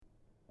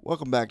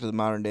Welcome back to the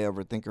Modern Day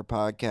Overthinker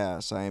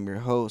podcast. I am your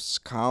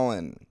host,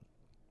 Colin.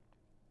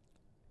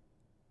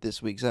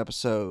 This week's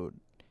episode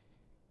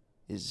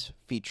is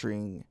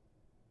featuring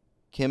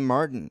Kim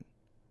Martin,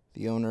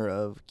 the owner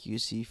of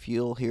QC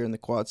Fuel here in the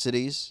Quad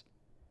Cities.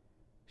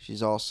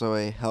 She's also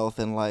a health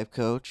and life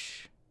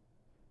coach.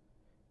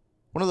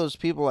 One of those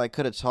people I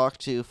could have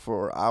talked to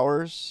for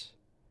hours.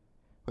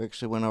 We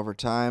actually went over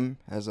time,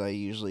 as I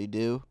usually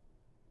do.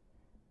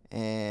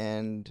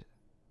 And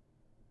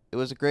it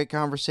was a great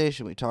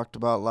conversation. We talked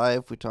about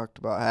life. We talked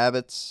about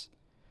habits,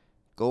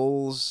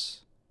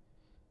 goals,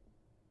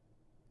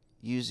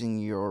 using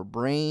your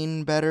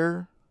brain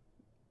better,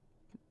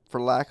 for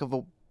lack of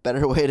a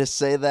better way to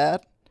say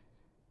that.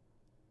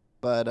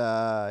 But,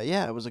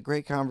 yeah, it was a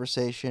great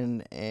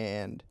conversation,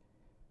 and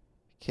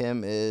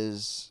Kim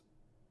is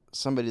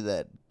somebody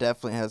that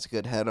definitely has a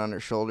good head on her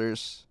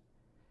shoulders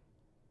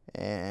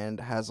and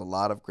has a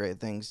lot of great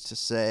things to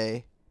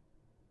say.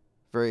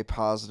 Very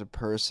positive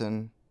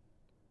person.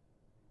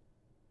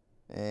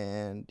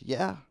 And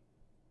yeah,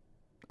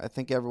 I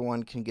think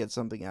everyone can get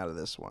something out of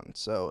this one.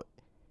 So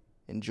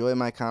enjoy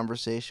my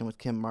conversation with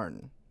Kim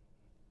Martin.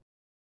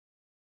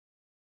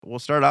 We'll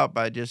start out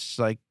by just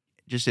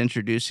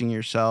introducing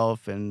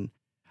yourself and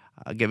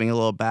giving a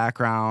little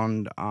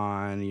background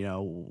on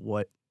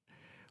what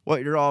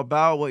you're all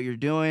about, what you're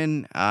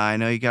doing. I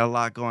know you got a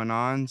lot going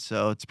on,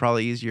 so it's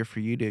probably easier for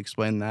you to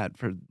explain that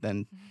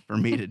than for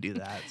me to do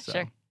that. So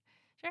Sure.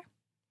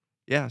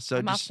 yeah, so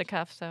I'm off the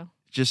cuff, so.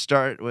 just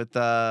start with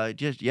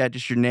just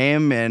your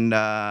name and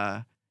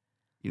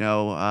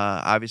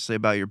obviously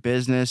about your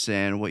business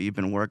and what you've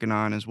been working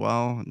on as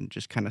well, and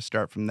just kind of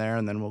start from there,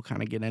 and then we'll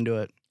kind of get into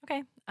it.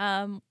 Okay.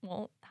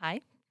 Well,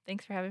 hi.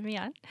 Thanks for having me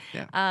on.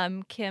 Yeah.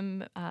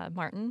 Kim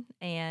Martin,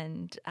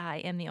 and I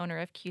am the owner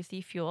of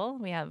QC Fuel.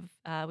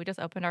 We just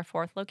opened our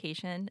fourth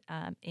location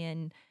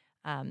in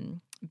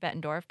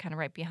Bettendorf, kind of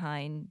right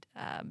behind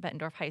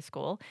Bettendorf High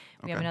School.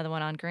 We have Okay. another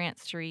one on Grant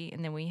Street,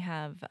 and then we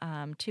have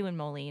two in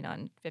Moline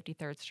on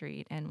 53rd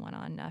Street and one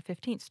on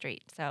 15th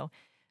Street. So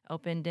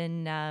opened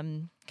in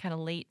kind of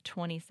late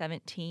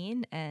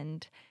 2017,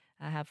 and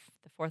I have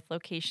the fourth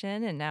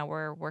location, and now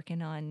we're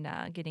working on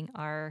getting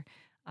our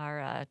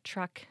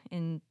truck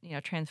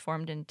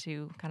transformed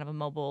into kind of a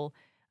mobile,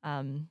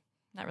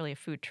 not really a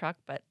food truck,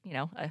 but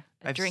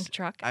a drink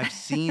truck. I've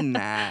seen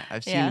that.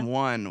 I've Yeah. seen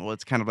one. Well,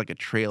 it's kind of like a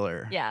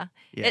trailer. Yeah.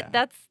 Yeah.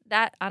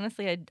 That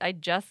honestly, I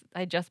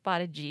just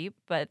bought a Jeep,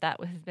 but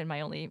has been my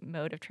only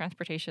mode of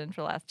transportation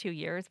for the last 2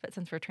 years. But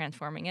since we're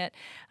transforming it,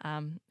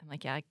 I'm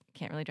like, yeah, I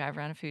can't really drive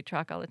around a food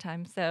truck all the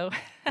time. So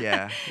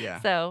Yeah. Yeah.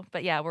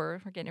 but yeah, we're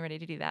getting ready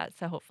to do that.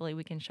 So hopefully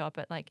we can show up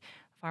at like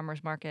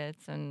farmers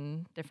markets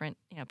and different,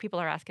 people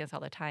are asking us all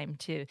the time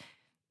to,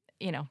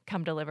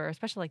 come deliver,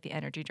 especially like the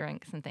energy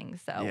drinks and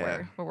things. So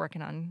Yeah. we're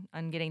working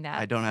on getting that.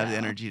 I don't have the So-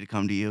 energy to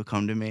come to you.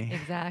 Come to me.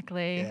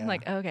 Exactly. Yeah. I'm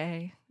like,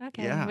 okay,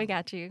 Yeah. we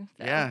got you.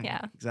 So, Yeah.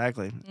 yeah.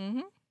 Exactly.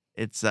 Mm-hmm.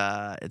 It's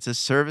a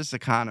service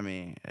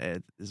economy.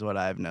 Is what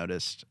I've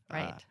noticed.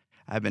 Right.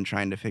 I've been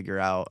trying to figure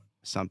out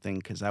something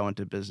because I went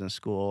to business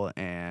school,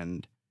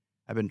 and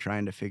I've been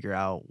trying to figure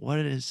out what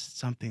is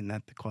something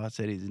that the Quad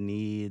Cities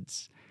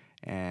needs,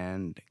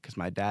 and because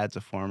my dad's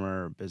a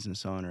former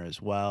business owner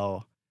as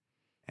well,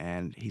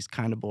 and he's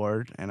kind of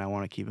bored, and I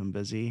want to keep him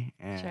busy,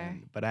 Sure.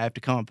 but I have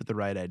to come up with the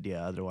right idea,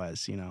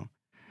 otherwise,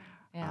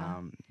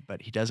 Yeah.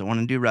 But he doesn't want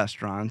to do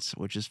restaurants,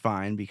 which is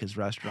fine because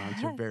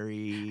restaurants are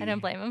very. I don't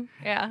blame him.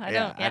 Yeah. I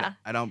don't. Yeah.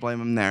 I don't blame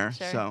him there.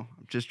 Sure. So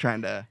I'm just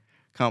trying to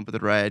come up with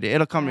the right idea.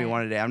 It'll come to me Right.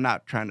 one day. I'm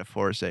not trying to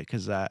force it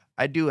because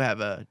I do have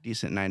a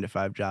decent 9 to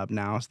 5 job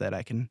now, so that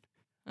I can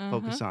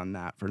focus on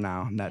that for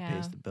now, and that Yeah.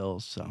 pays the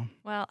bills. So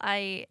Well,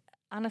 I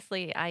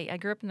honestly, I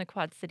grew up in the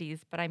Quad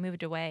Cities, but I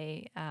moved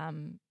away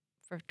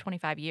for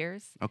 25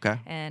 years. okay,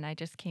 And I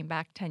just came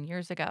back 10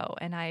 years ago,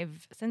 and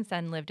I've since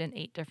then lived in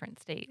 8 different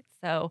states.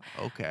 So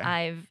okay,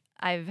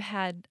 I've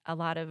had a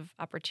lot of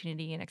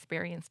opportunity and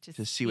experience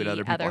to see what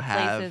other people places,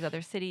 have.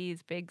 other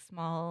cities, big,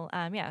 small.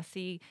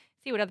 See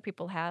what other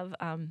people have.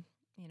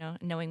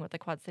 Knowing what the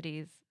Quad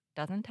Cities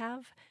doesn't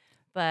have.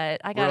 But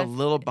I We're got a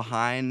little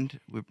behind.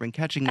 We've been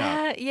catching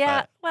up.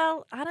 yeah. but-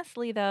 Well,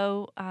 honestly,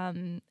 though,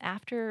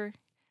 after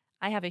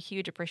I have a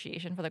huge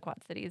appreciation for the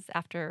Quad Cities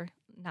after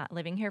not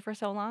living here for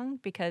so long,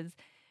 because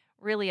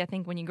really, I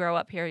think when you grow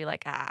up here, you're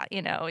like,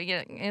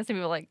 some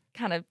people like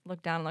kind of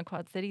look down on the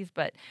Quad Cities,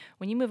 but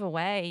when you move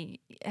away,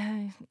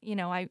 I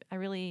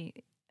really,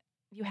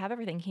 you have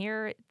everything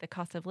here. The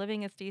cost of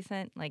living is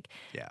decent. Like,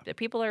 Yeah. the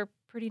people are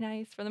pretty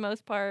nice for the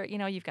most part.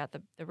 You've got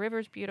the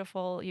river's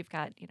beautiful. You've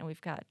got,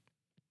 we've got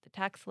the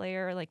tax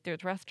layer. Like,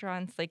 there's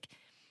restaurants. Like,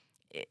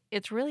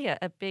 it's really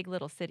a big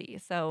little city.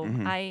 So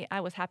Mhm.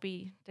 I was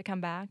happy to come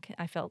back.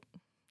 I felt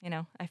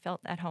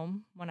at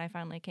home when I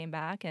finally came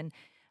back. And,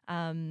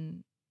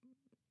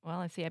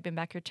 let's see, I've been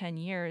back here 10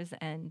 years,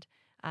 and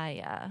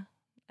I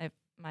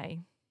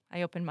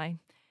opened my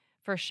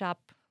first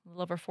shop a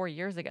little over 4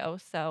 years ago.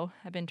 So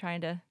I've been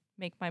trying to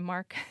make my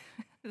mark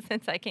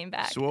since I came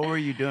back. So what were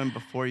you doing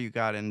before you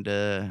got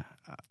into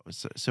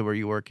So were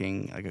you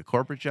working like a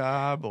corporate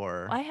job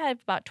or? I had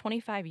about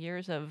 25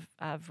 years of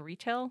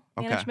retail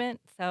Okay.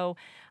 management. So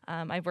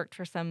I worked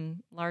for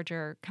some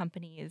larger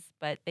companies,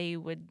 but they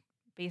would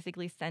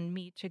basically send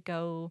me to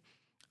go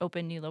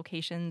open new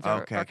locations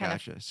Okay, or kind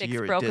of gotcha. So fix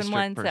you're a broken district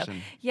ones. So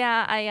person,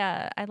 yeah,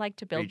 I like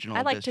to build. I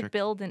regional like to district.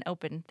 build and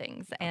open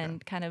things Okay.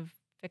 and kind of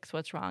fix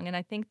what's wrong. And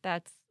I think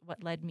that's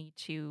what led me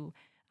to,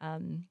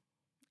 um,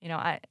 you know,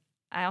 I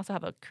also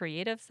have a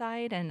creative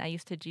side, and I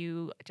used to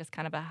do just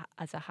kind of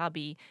as a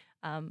hobby,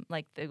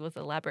 like those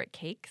elaborate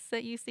cakes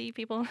that you see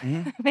people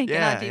Hmm. making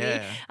on Yeah, TV.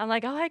 yeah, I'm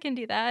like, oh, I can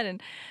do that,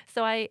 and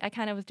so I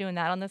kind of was doing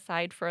that on the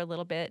side for a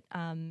little bit,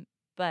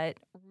 but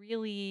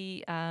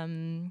really,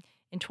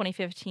 in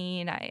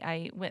 2015,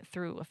 I went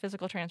through a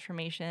physical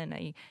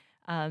transformation.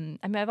 I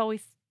mean, I've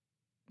always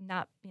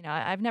not,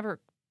 I've never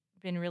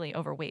been really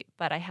overweight,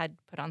 but I had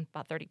put on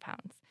about 30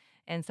 pounds.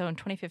 And so in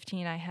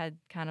 2015, I had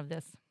kind of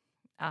this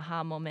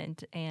aha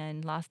moment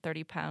and lost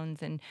 30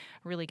 pounds and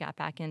really got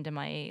back into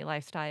my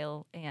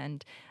lifestyle.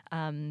 And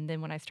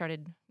then when I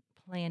started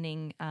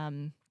planning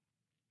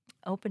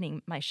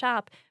opening my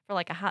shop for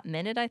like a hot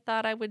minute, I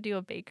thought I would do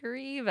a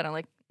bakery, but I'm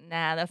like,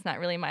 nah, that's not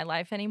really my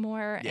life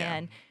anymore. yeah.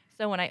 And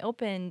so when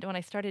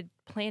I started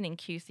planning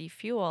QC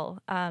Fuel,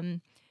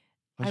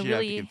 I Plus, you'd have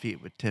to really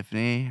compete with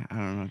Tiffany. I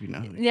don't know if you know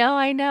who. no,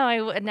 I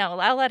know. No,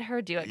 I'll let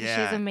her do it because she's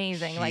Yeah,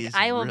 amazing. Like she's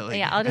I will, really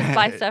yeah, I'll just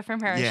buy good. stuff from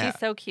her, and Yeah, she's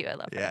so cute. I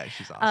love her. yeah,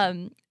 she's awesome.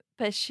 Um,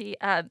 but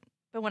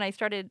but when I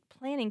started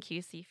planning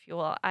QC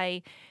Fuel,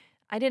 I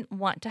didn't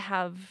want to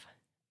have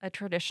a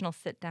traditional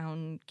sit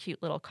down,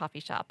 cute little coffee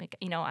shop. Like,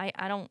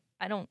 I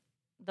don't.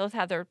 Those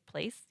have their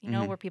place,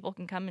 Hmm. where people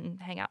can come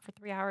and hang out for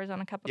 3 hours on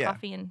a cup of Yeah.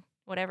 coffee and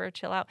whatever,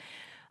 chill out.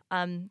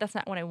 That's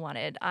not what I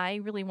wanted. I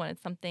really wanted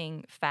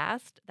something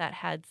fast that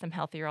had some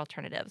healthier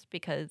alternatives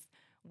because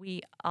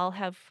we all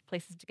have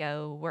places to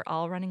go. We're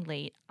all running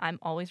late. I'm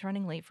always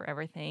running late for Yeah.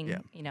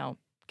 everything,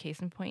 case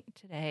in point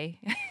today.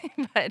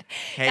 But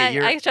Hey,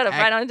 I showed up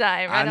right on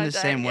time, right I'm on the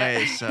time. same Yeah.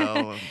 way.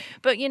 So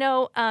But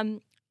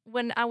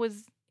when I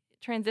was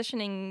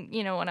transitioning,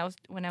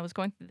 when I was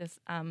going through this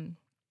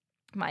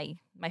my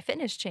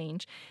fitness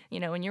change,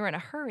 when you're in a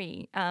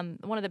hurry,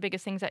 one of the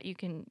biggest things that you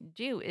can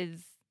do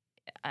is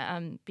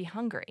be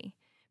hungry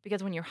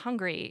because when you're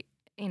hungry,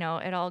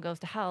 it all goes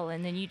to hell,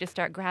 and then you just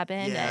start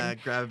grabbing yeah,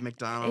 and grab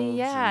McDonald's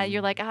yeah, you're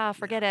and like, yeah,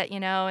 forget it,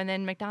 and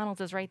then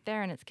McDonald's is right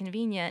there and it's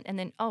convenient, and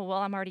then oh well,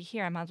 I'm already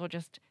here, I might as well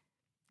just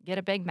get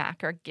a Big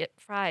Mac or get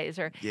fries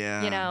or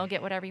yeah.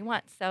 get whatever you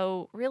want.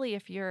 So really,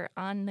 if you're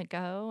on the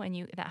go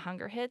and that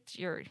hunger hits,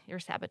 you're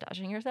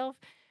sabotaging yourself.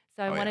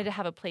 So I Oh yeah, wanted to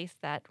have a place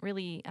that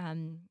really,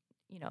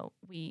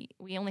 we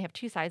only have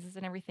two sizes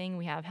and everything.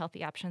 We have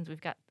healthy options.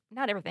 We've got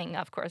not everything,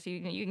 of course.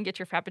 You can get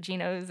your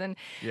frappuccinos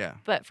yeah.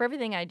 but for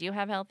everything I do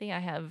have healthy, I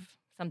have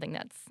something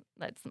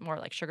that's more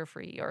like sugar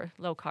free or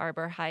low carb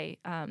or high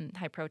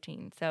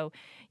protein. So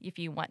if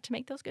you want to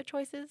make those good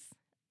choices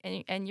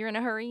and you're in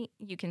a hurry,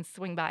 you can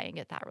swing by and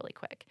get that really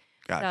quick.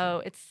 Gotcha.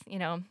 So it's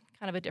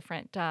kind of a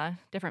different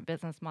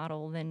business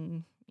model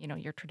than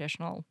your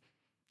traditional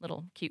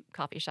little cute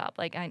coffee shop.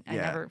 Like I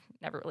Yeah.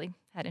 never really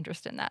had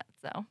interest in that.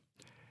 So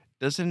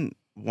Doesn't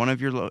one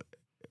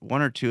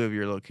or two of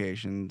your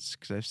locations?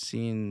 Because I've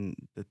seen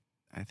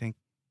I think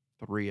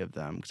three of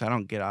them. Because I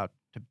don't get out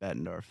to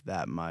Bettendorf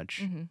that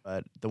much, mhm.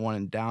 but the one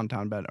in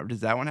downtown Bettendorf,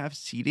 does that one have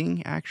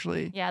seating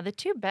actually? Yeah, the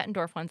two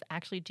Bettendorf ones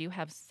actually do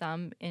have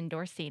some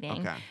indoor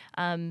seating.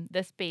 Okay,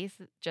 The space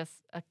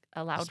just the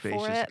allowed space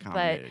for just it, but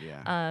accommodated.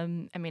 Yeah,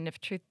 I mean, if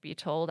truth be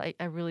told, I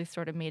really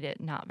sort of made it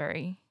not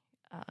very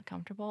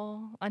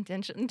comfortable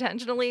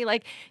intentionally.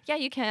 Like, yeah,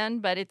 you can,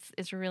 but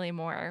it's really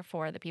more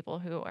for the people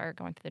who are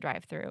going through the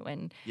drive-through,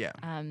 and yeah.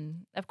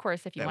 of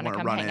course, if you That want to want to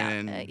come run hang out,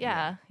 in.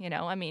 Yeah,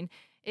 yeah, I mean,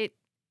 it,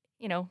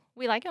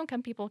 we like it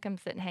when people come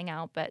sit and hang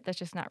out, but that's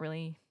just not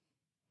really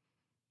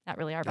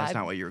our that's vibe.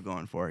 not what you were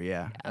going for.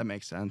 Yeah, Yeah, that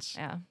makes sense.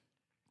 yeah.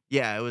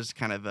 Yeah, it was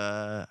kind of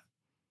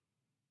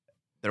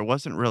there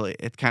wasn't really.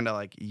 It's kind of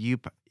like you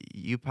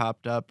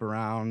popped up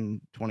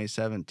around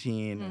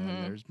 2017, and then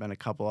Hmm. there's been a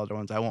couple other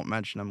ones. I won't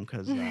mention them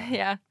because,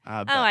 Yeah.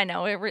 Oh, but I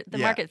know. The yeah,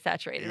 market's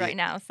saturated right it,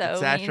 now. it's So, I mean,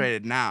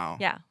 saturated now.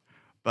 yeah.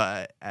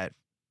 But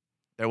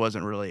there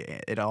wasn't really.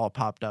 It all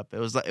popped up. It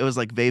was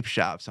like vape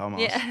shops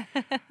almost. Yeah.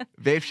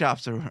 Vape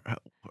shops are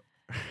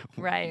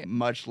Right.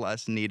 much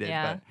less needed,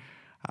 Yeah.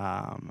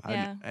 but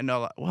Yeah. I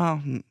know.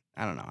 Well,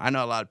 I don't know. I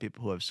know a lot of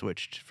people who have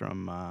switched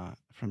from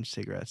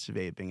cigarettes to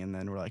vaping, and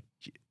then we're like,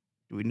 do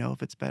we know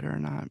if it's better or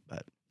not?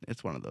 But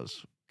it's one of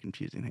those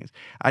confusing things.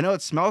 I know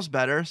it smells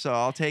better, so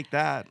I'll take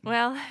that.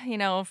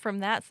 Well, from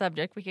that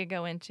subject, we could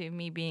go into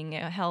me being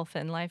a health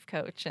and life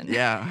coach and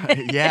Yeah,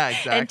 yeah, and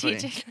exactly.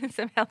 teaching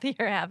some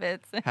healthier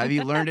habits. Have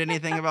you learned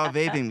anything about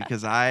vaping?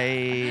 Because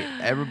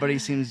everybody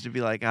seems to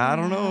be like, I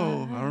don't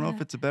know. I don't know if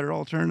it's a better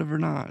alternative or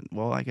not.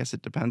 Well, I guess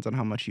it depends on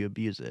how much you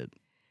abuse it. So,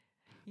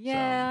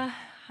 Yeah.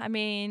 I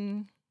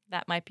mean,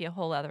 that might be a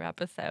whole other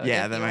episode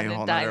yeah, if that you might want be a to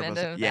whole nother dive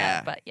episode. into that.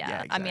 Yeah, But yeah,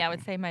 yeah, I mean, I would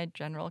exactly. say my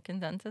general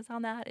consensus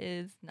on that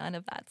is none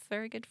of that's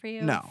very good for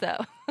you. No, So,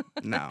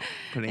 no,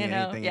 putting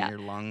anything in yeah, your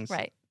lungs.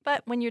 right.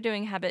 But when you're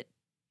doing habit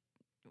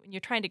when you're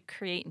trying to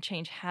create and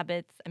change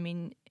habits, I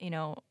mean,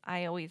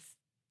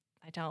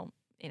 I tell,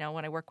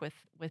 when I work with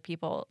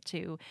people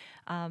to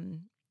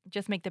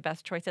just make the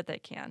best choice that they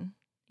can.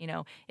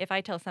 If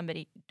I tell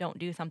somebody don't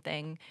do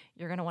something,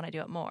 you're going to want to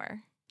do it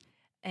more.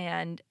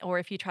 And or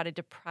if you try to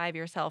deprive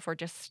yourself or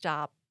just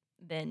stop,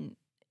 then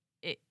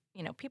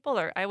people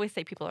are, I always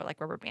say people are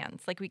like rubber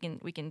bands. Like we can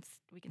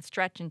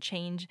stretch and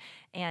change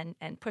and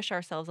push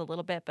ourselves a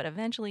little bit, but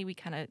eventually we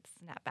kind of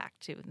snap back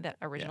to that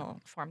Yeah.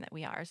 original form that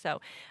we are.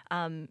 So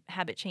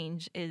habit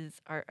change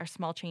are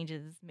small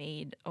changes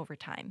made over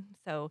time.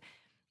 So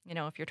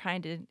if you're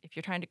trying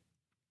to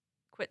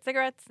quit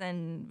cigarettes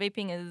and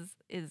vaping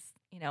is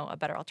a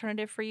better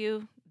alternative for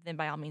you, then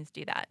by all means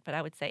do that. But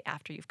I would say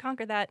after you've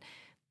conquered that,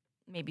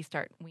 maybe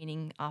start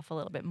weaning off a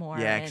little bit more.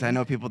 Yeah, because I And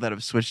know people that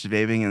have switched to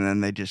vaping and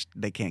then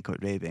they can't quit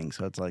vaping,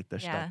 so it's like they're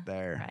stuck yeah,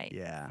 there. right.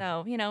 Yeah.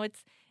 So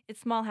it's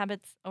small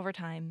habits over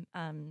time.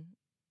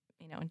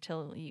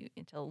 Until you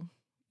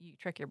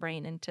trick your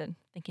brain into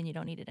thinking you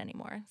don't need it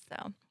anymore.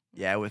 So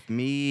Yeah, with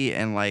me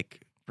and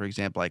like for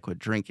example, I quit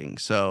drinking.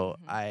 So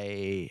mhm.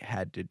 I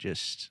had to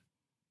just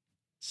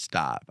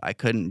stop. I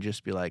couldn't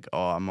just be like,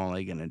 "Oh, I'm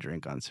only going to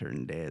drink on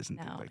certain days" and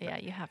things No, like that. yeah,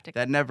 you have to.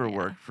 That never Yeah.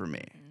 worked for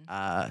me.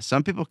 Mm-mm.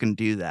 Some people can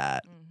do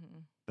that, Hmm.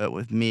 but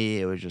with me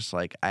it was just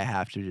like I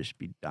have to just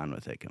be done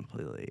with it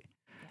completely.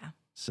 Yeah.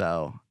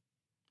 So,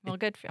 it, Well,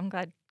 good. I'm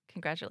glad.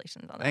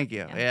 Congratulations on that. thank you.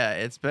 Yeah. Yeah,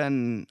 it's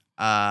been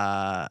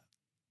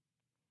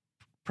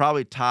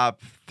probably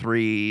top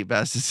 3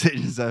 best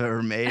decisions I've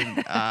ever made.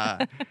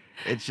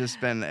 It's just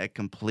been a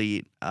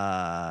complete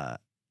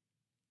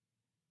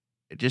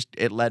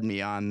it led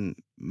me on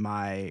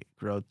my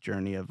growth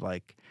journey of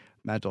like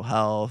mental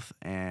health,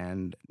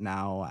 and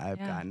now I've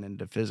Yeah. gotten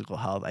into physical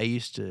health. I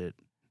used to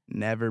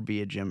never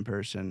be a gym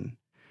person.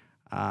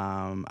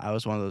 I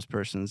was one of those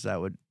persons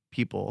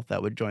people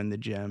that would join the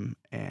gym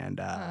and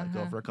go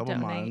Uh-huh. for a couple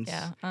Donate. months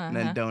Yeah. and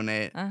then Uh-huh.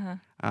 donate.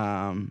 Uh-huh.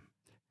 Um,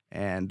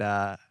 and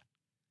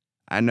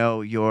I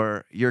know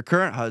your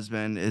current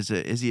husband is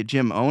he a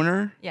gym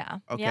owner? Yeah.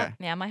 Yep. Okay,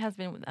 Yeah. My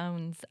husband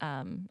owns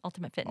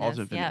Ultimate Fitness.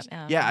 Ultimate Yeah.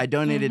 Fitness. Yeah, I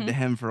donated to Mhm.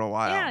 him for a Yeah.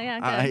 while. Yeah.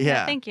 Good. Yeah.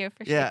 Yeah, Thank you.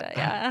 Appreciate yeah, that.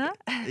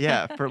 Yeah.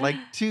 yeah, Uh-huh. for like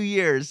 2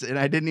 years, and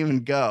I didn't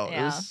even go. It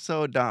was Yeah.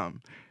 so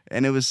dumb,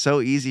 and it was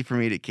so easy for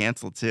me to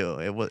cancel too.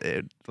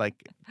 Like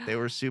they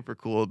were super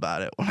cool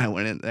about it when I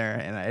went in there,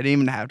 and I didn't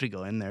even have to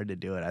go in there to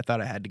do it. I thought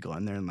I had to go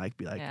in there and like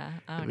be like, Yeah.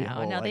 Oh it'd be a no.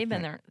 whole No, like they've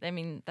been thing. there. I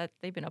mean, that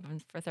they've been open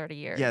for 30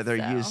 Yeah, years. they're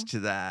So used to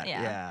that.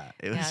 yeah. Yeah,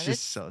 it was Yeah.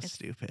 just so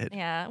stupid.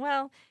 Yeah.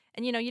 Well,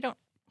 and you don't.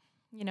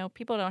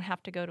 People don't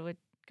have to go to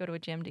a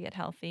gym to get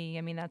healthy.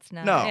 I mean, that's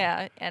not. No,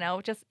 Yeah.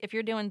 Just if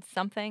you're doing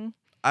something.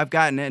 I've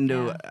gotten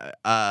into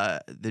Yeah.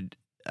 the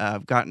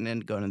I've gotten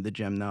into going to the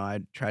gym though.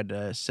 I tried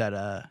to set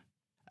a,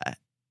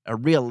 a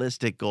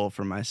realistic goal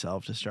for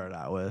myself to start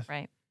out with,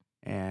 Right.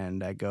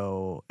 and I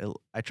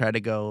try to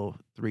go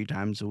 3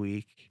 times a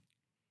week,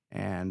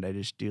 and I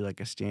just do like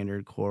a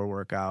standard core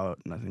workout,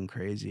 nothing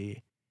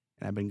crazy.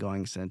 And I've been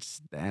going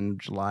since the end of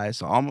July,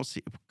 so almost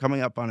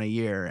coming up on a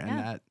year, and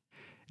Yeah. that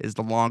is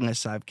the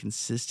longest I've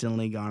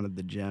consistently gone to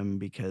the gym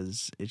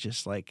because it's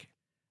just like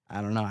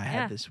I don't know. I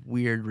had Yeah. this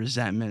weird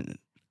resentment.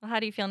 Well, how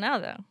do you feel now,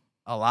 though?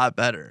 A lot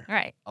better.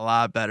 Right. A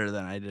lot better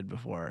than I did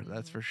before,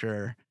 that's Hmm. for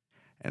sure.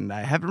 And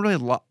I haven't really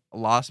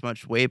lost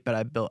much weight, but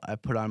I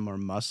put on more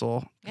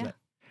muscle, Yeah.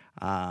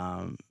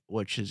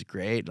 which is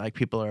great. Like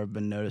people have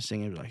been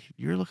noticing it, like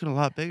you're looking a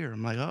lot bigger.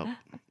 I'm like, oh,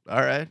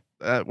 all right,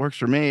 that works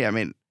for me. I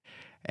mean,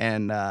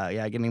 and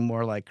yeah, getting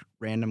more like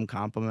random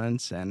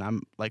compliments, and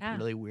I'm like Yeah.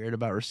 really weird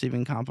about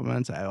receiving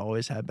compliments. I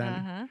always have been.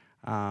 Uh-huh.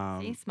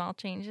 See, Um, small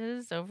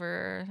changes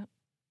over a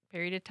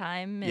period of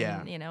time,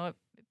 yeah, and it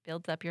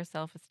builds up your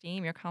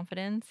self-esteem, your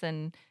confidence,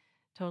 and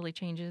totally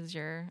changes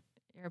your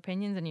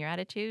opinions and your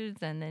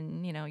attitudes. And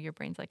then your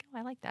brain's like, oh,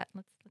 I like that.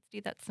 Let's do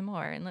that some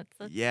more, and let's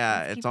yeah.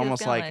 let's It's keep this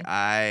almost like going.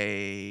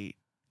 I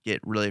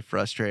get really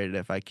frustrated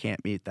if I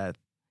can't meet that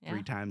Yeah.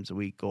 3 times a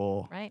week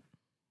goal. Right.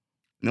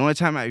 The only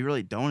time I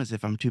really don't is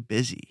if I'm too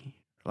busy.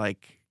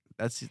 Like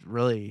that's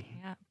really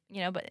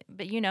Yeah. But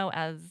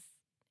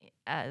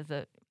as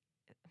a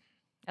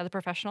as a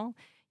professional,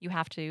 you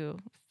have to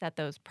set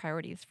those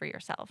priorities for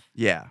yourself.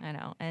 yeah,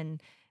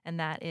 And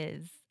that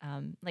is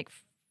like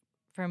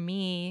for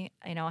me,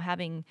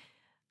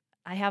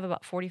 I have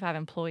about 45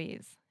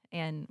 employees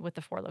and with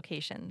the 4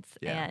 locations,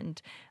 yeah.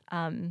 and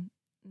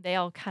they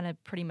all kind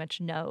of pretty much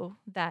know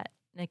that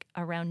like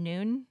around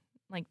noon,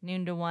 like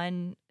noon to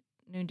 1,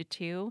 noon to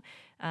 2.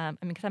 I mean,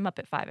 because I'm up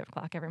at 5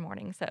 o'clock every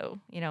morning, so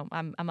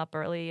I'm up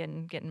early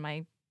and getting my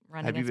Have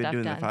running you and been stuff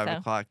doing the done. five So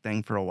o'clock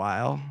thing for a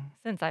while?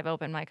 since I've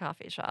opened my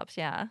coffee shops,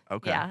 yeah,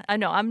 Okay, yeah, I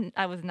know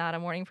I was not a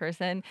morning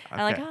person. I'm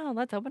like, okay. oh,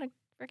 let's open a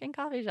freaking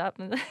coffee shop.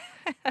 It's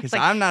Because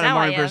like I'm not a now I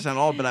morning am. person at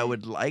all, but I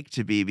would like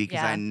to be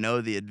because I Yeah.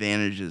 know the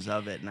advantages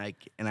of it,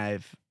 and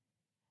I've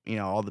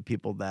all the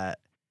people that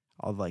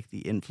all like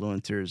the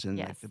influencers and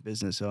like Yes. the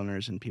business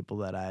owners and people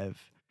that I've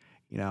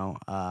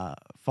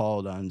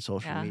followed on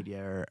social Yeah.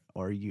 media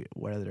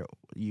whether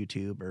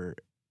YouTube or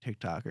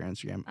TikTok or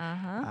Instagram. Uh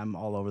huh. I'm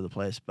all over the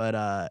place,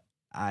 but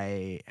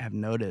I have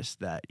noticed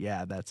that,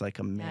 yeah, that's like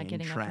a Yeah, main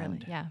getting up early.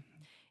 trend. Yeah.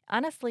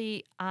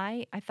 Honestly,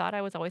 I thought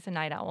I was always a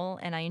night owl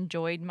and I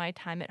enjoyed my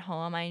time at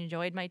home. I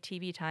enjoyed my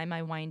TV time,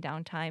 my wind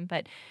down time.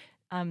 But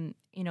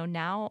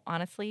now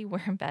honestly,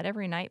 we're in bed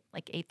every night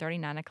like 8:30,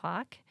 9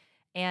 o'clock.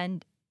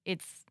 And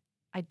it's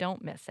I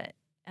don't miss it.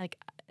 Like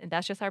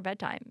that's just our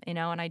bedtime, and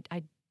I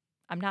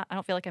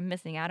don't feel like I'm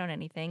missing out on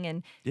anything.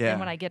 And then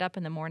when Yeah. I get up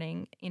in the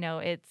morning,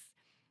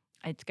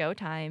 it's go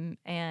time.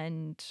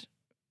 And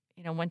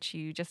once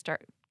you just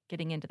start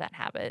getting into that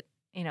habit,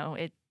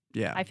 it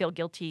Yeah. I feel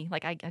guilty.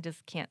 Like I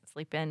just can't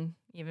sleep in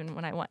even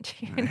when I want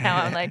to. Now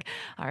I'm like,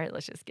 all right,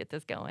 let's just get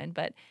this going.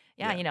 But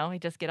yeah, Yeah. I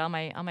just get all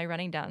my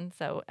running done.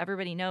 So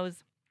everybody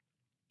knows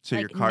So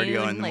your like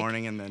cardio in noon, the like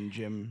morning and then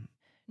gym.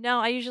 no,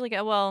 I usually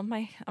go. Well,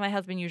 my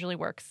husband usually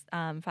works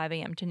 5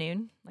 a.m. to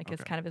noon, like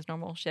it's Okay. kind of his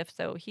normal shift.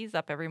 So he's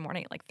up every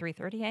morning at like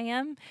 3:30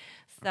 a.m. Okay.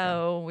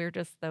 So we're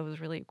just those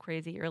really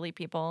crazy early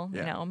people.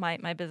 Yeah.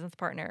 My business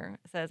partner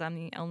says I'm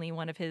the only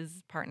one of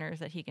his partners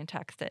that he can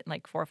text at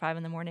like 4 or 5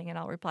 in the morning, and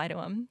I'll reply to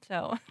him.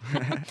 So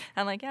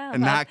I'm like, yeah,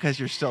 And I'm up. not because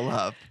you're still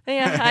up.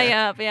 Yeah, I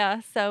up.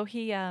 Yeah. So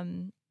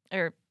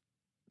or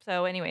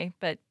so anyway,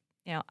 but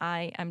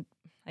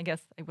I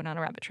guess I went on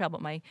a rabbit trail,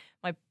 but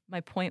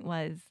my point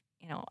was,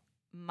 you know,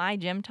 my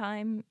gym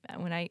time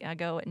when I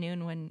go at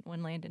noon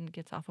when Landon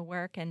gets off of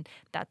work, and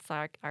that's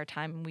our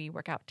time we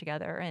work out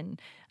together,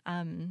 and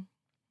um,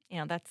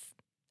 that's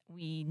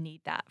we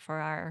need that for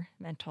our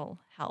mental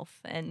health,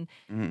 and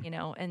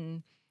Mhm.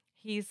 and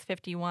he's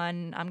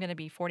 51. I'm gonna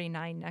be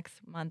 49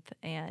 next month,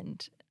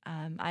 and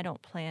I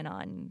don't plan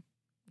on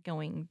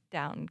going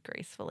down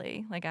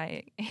gracefully. Like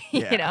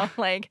Yeah.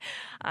 like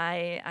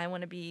I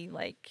want to be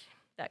like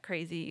that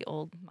crazy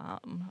old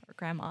mom or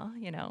grandma,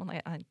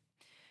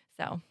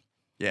 so,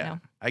 you Yeah. know,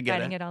 I get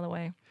guiding it. it all the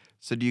way.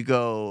 So do you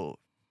go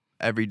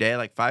every day,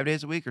 like 5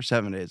 days a week or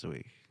 7 days a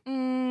week?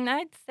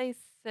 I'd say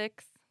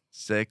 6.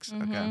 6?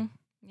 Okay.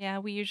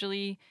 Yeah,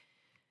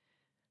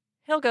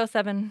 he'll go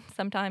 7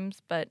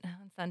 sometimes, but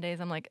on Sundays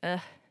I'm like, ugh,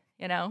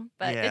 but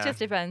it Yeah. just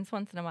depends.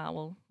 Once in a while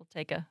we'll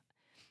take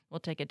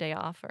a day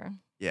off or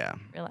Yeah.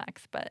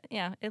 relax. But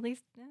yeah, at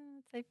least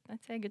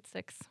I'd say a good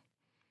 6.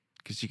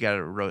 Because you got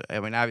to, I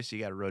mean, obviously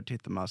you got to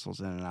rotate the muscles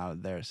in and out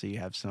of there. So you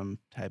have some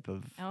type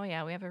of, Oh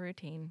yeah, we have a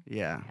routine.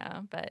 yeah.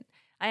 Yeah, but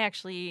I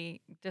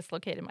actually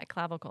dislocated my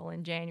clavicle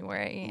in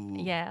January. Ooh,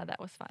 Yeah, that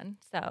was fun.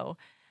 So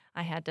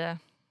I had to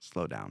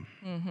slow down.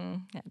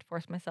 had to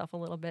force myself a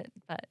little bit,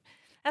 but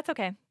that's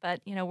okay.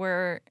 But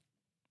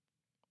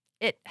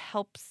it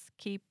helps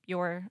keep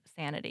your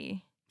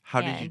sanity. How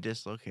did you And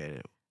dislocate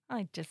it?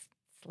 I just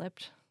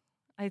slipped.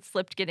 I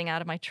slipped getting out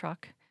of my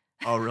truck.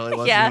 Oh, really?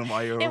 Wasn't Yeah, even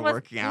while you it were was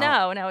working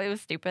out? no, it was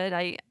stupid.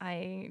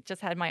 I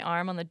just had my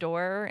arm on the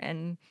door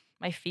and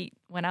my feet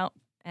went out,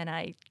 and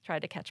I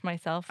tried to catch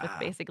myself with Ah,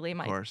 basically of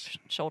my course.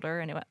 shoulder,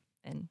 and it went,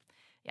 and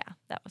yeah,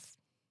 that was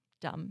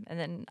dumb. And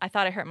then I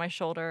thought I hurt my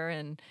shoulder,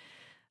 and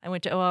I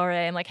went to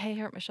ORA. I'm like, hey, I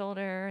hurt my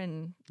shoulder,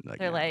 and Like,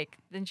 they're no. like,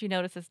 didn't you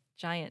notice this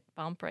giant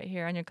bump right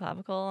here on your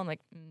clavicle? I'm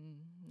like,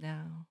 no.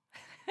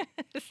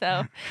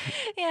 So,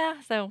 yeah,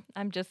 so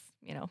I'm just,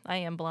 I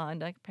am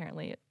blonde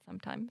apparently at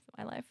sometimes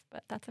in my life,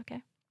 but that's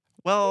okay.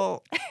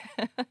 Well,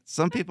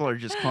 some people are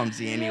just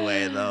clumsy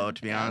anyway, though,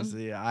 to be Yeah. honest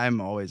with you. I've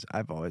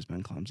always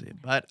been clumsy,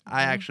 but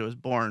I Mhm. actually was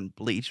born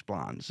bleach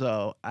blonde.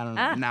 So I don't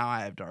know. Ah, Now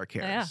I have dark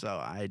hair. yeah. So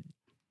I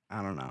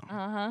don't know.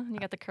 Uh-huh. You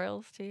got the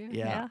curls too.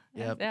 Yeah.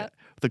 Yeah. Yep. Yeah.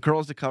 The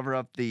curls to cover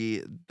up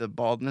the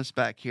baldness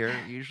back here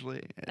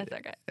usually That's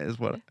okay. is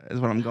what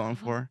I'm going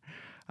for.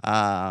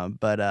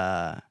 But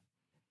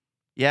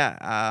yeah,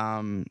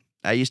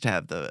 I used to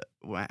have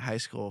my high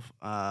school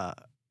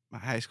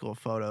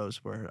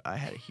photos where I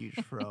had a huge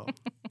fro,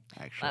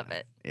 actually. Love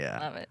it. Yeah.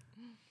 Love it.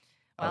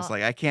 I was Well,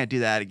 like, I can't do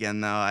that again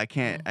though. I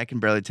can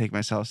barely take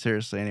myself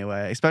seriously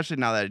anyway, especially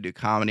now that I do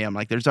comedy. I'm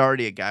like, there's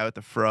already a guy with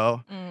the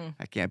fro.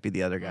 I can't be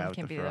the other guy with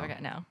can't the be the fro. other guy.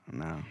 No.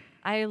 No.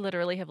 I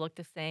literally have looked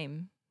the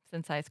same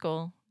since high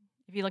school.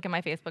 If you look at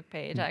my Facebook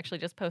page, I actually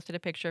just posted a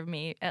picture of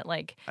me at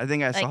like I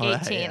think I saw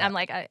that. 18. Yeah. I'm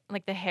like I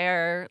like the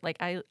hair, like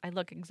I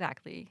look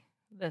exactly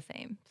the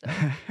same. So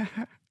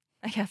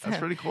I guess That's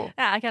pretty cool.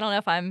 yeah, I don't know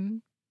if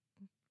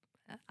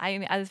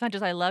I as much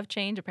as I love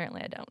change,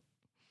 apparently I don't.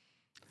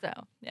 So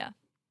yeah.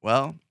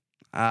 Well,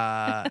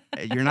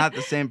 you're not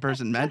the same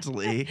person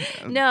mentally.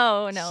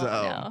 No.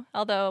 So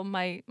Although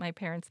my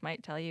parents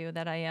might tell you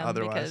that I am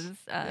otherwise, because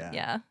yeah.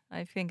 yeah,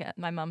 I think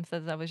my mom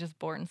says I was just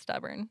born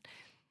stubborn.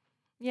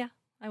 Yeah,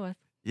 I was.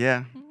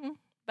 Yeah.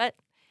 But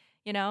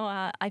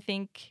I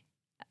think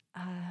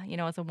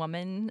as a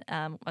woman,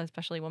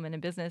 especially a woman in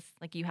business,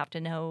 like you have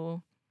to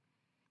know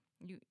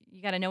you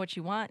got to know what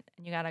you want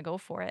and you got to go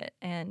for it.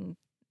 And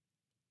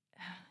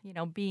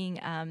being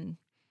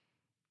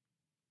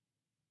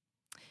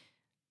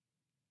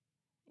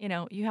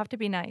you have to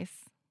be nice.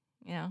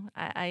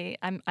 I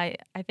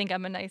think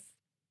I'm a nice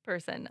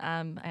person.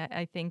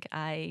 I think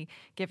I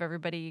give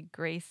everybody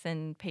grace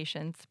and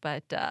patience,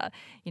 but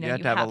You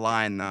have to have a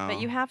line but though.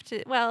 you have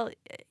to. Well,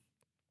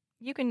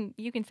 you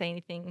can say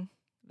anything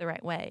the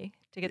right way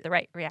to get the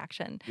right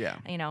reaction. Yeah.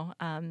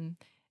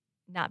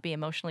 not be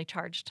emotionally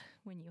charged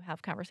when you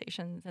have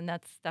conversations. And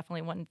that's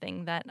definitely one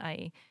thing that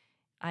I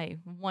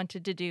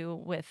wanted to do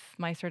with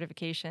my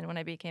certification when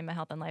I became a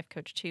health and life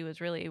coach too,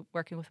 is really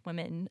working with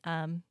women,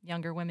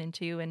 younger women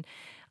too, and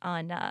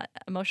on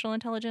emotional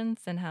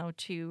intelligence and how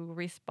to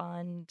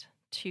respond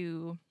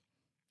to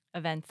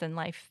events and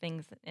life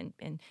things and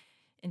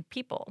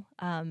people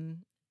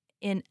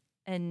in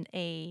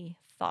a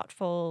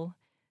thoughtful,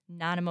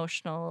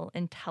 non-emotional,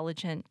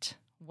 intelligent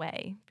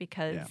way.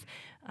 Because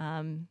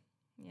Yeah.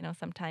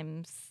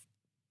 sometimes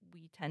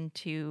we tend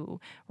to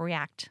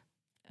react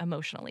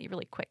emotionally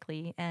really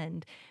quickly,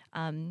 and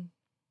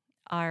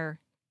our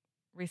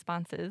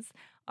responses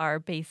are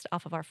based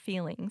off of our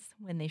feelings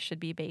when they should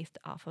be based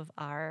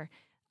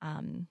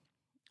um,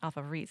 off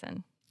of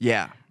reason.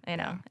 Yeah.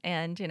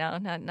 And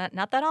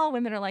not that all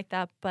women are like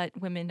that, but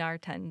women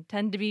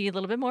tend to be a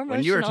little bit more emotional.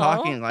 When you were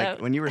talking, like,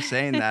 so- when you were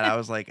saying that, I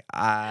was like,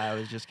 I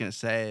was just gonna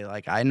say,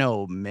 like, I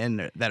know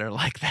men that are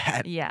like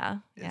that yeah,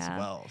 as yeah.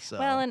 well. So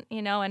Well, and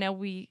I know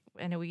we're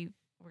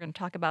going to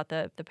talk about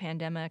the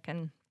pandemic,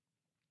 and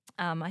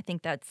I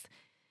think that's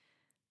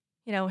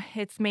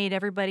it's made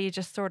everybody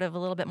just sort of a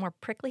little bit more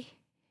prickly.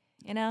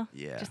 yeah,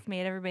 Just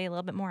made everybody a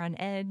little bit more on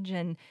edge,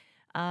 and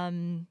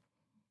um,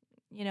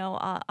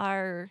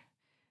 our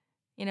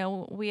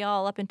we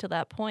all up until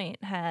that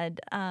point had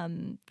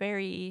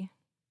very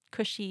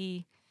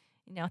cushy,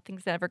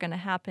 things that ever going to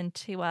happen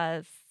to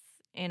us,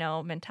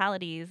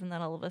 mentalities, and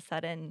then all of a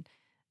sudden,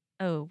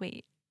 oh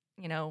wait,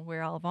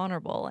 we're all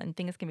vulnerable and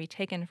things can be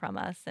taken from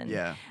us,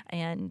 yeah,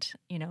 and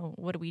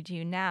what do we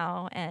do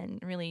now? And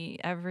really,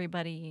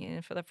 everybody,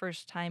 for the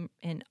first time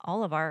in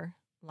all of our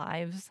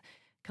lives,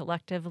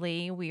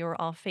 collectively, we were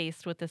all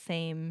faced with the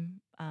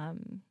same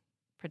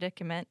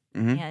predicament,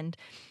 hmm and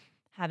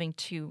having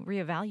to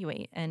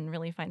reevaluate and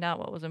really find out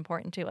what was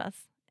important to us.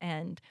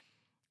 And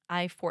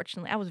I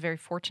was very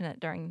fortunate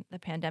during the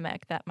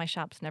pandemic that my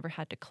shops never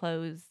had to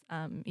close,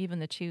 even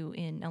the two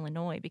in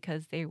Illinois,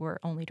 because they were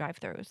only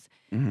drive-throughs.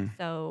 hmm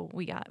So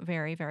we got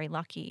very, very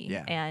lucky.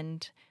 Yeah.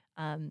 And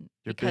Your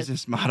because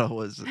business model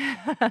was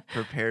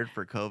prepared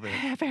for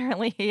COVID.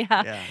 apparently,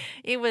 yeah, Yeah,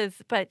 it was.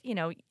 But you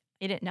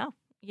didn't know.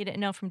 You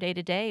didn't know from day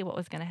to day what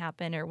was going to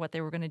happen, or what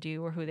they were going to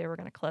do, or who they were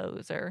going to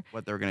close, or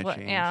what they were gonna what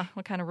change. yeah,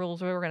 what kind of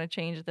rules we were going to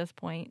change at this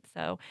point.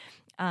 So,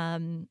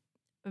 um,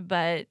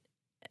 but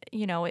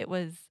it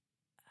was.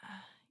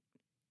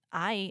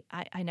 I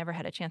never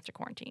had a chance to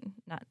quarantine,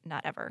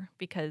 not ever,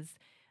 because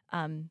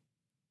um,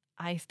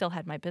 I still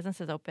had my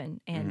businesses open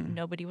and hmm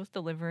nobody was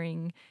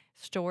delivering.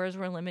 Stores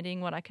were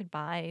limiting what I could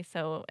buy.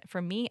 So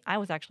for me, I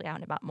was actually out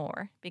and about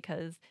more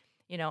because,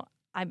 you know,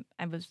 I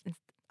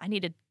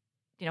needed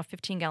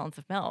 15 gallons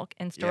of milk,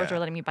 and stores Yeah. were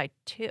letting me buy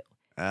 2.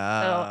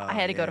 Oh, So I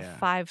had to go yeah, to yeah.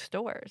 5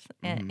 stores,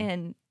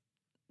 and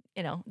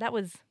hmm that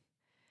was,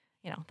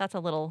 that's a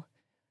little.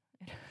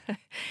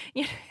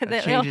 That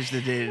that, changes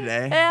the day to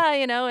day. yeah,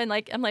 and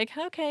like I'm like,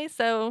 okay,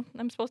 so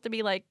I'm supposed to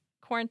be like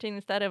quarantined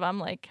instead of I'm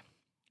like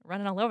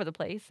running all over the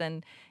place,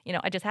 and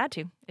I just had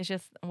to. It's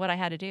just what I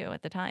had to do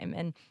at the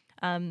time,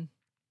 um,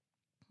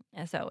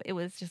 and so it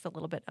was just a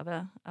little bit of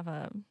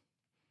a.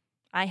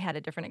 I had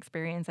a different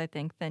experience, I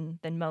think, than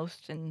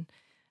most, and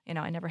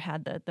I never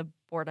had the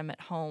boredom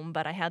at home,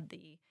 but I had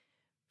the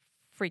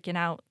freaking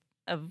out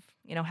of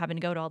having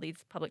to go to all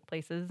these public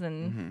places,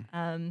 and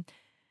hmm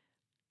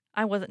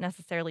I wasn't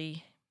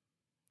necessarily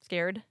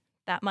scared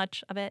that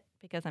much of it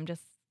because I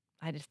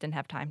just didn't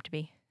have time to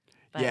be.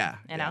 But Yeah,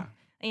 yeah.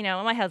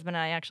 my husband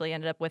and I actually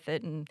ended up with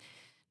it in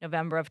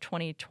November of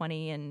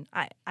 2020, and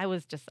I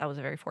was a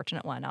very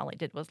fortunate one. All I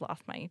did was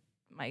lost my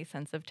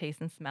sense of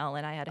taste and smell,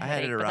 and I had a I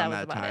had headache, it but that around was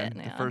that about time. it.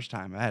 The Yeah. first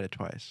time I had it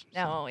twice.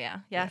 So Oh yeah,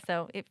 yeah.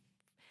 So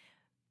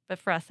but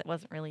for us, it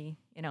wasn't really.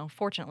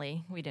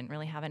 Fortunately, we didn't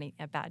really have any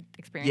bad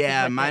experiences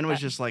Yeah, with it. mine was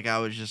But just like I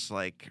was just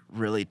like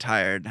really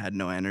tired, had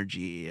no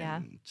energy yeah.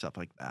 and stuff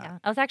like that. Yeah,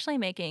 I was actually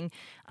making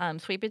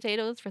sweet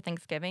potatoes for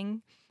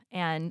Thanksgiving,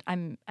 and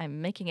I'm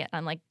making it. And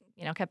I'm like,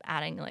 kept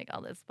adding like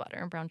all this butter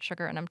and brown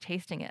sugar, and I'm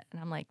tasting it,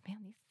 and I'm like, man,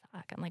 these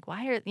suck. I'm like,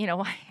 why are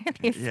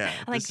these? Yeah,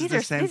 I'm like, this is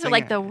the same these are thing.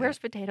 like the Yeah,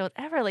 worst potatoes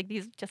ever. Like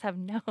these just have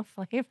no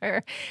flavor.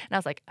 And I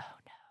was like, oh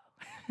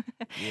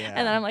no.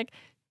 And then yeah,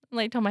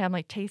 I'm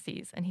like, taste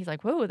these, and he's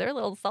like, whoa, they're a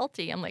little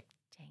salty. I'm like,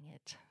 dang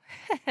it.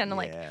 And I'm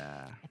like,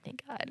 yeah. I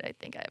think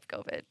I have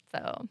COVID.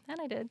 So,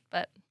 and I did,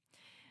 but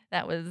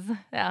that was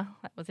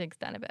the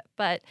extent of it.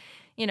 But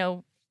you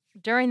know,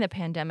 during the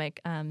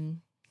pandemic, and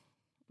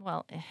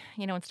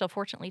still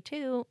fortunately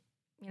too,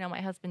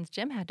 my husband's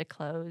gym had to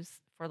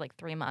close for like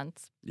 3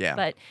 months. Yeah.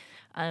 But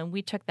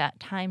we took that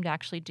time to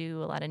actually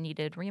do a lot of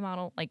needed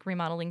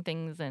remodeling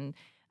things, and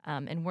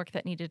work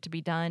that needed to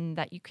be done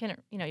that you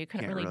couldn't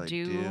Can't really really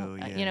do, do,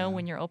 yeah.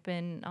 when you're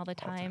open all the All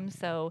the time. time, yeah.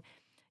 So,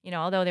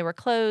 although they were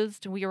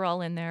closed, we were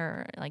all in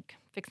there like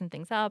fixing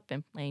things up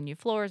and laying new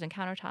floors and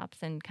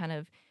countertops and kind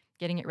of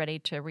getting it ready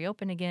to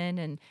reopen again.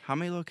 And How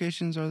many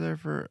locations are there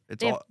for?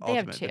 It's they have all they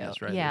have Ultimate 2.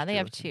 Fitness, right? Yeah, There's they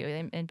have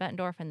locations. 2 in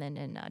Bettendorf and then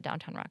in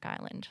downtown Rock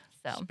Island.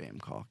 So Spam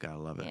call, gotta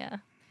love it. yeah,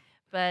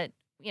 but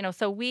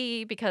so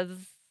we, because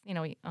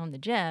we own the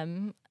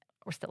gym,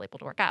 we're still able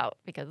to work out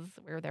because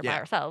we were there by Yeah.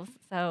 ourselves.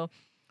 So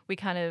we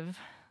kind of,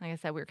 like I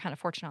said, we were kind of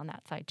fortunate on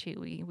that side too.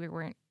 We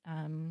weren't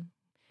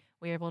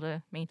we were able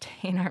to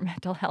maintain our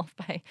mental health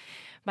by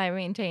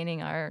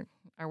maintaining our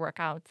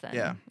workouts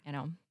Yeah.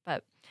 and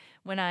But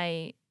when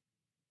I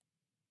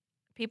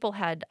people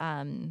had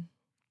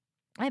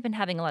I've been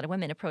having a lot of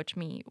women approach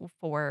me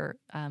for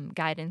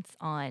guidance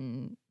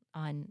on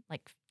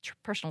like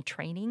personal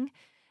training,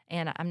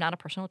 and I'm not a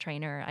personal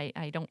trainer.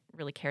 I don't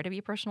really care to be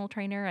a personal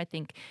trainer. I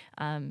think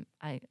I'm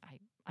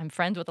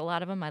friends with a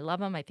lot of them. I love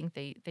them. I think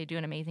they do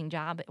an amazing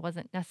job. It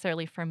wasn't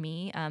necessarily for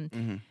me.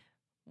 Hmm.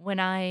 When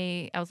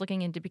I was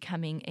looking into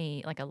becoming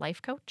a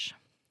life coach,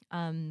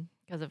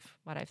 because of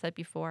what I've said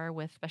before,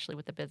 with especially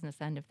with the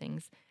business end of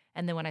things,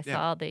 and then when I Yeah.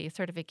 saw the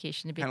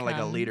certification to Kind of like a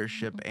become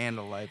leadership and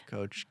a life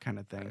coach kind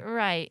of thing.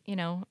 right,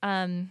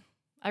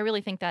 I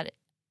really think that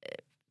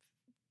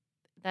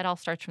that all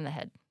starts from the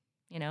head.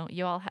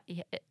 You all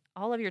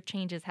all of your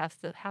changes have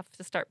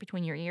to start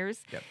between your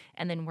ears, Yep.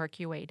 and then work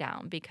your way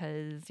down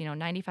because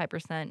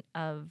 95%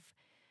 of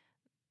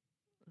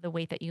the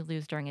weight that you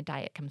lose during a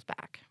diet comes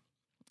back.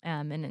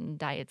 And in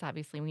diets,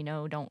 obviously, we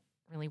know don't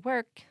really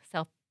work.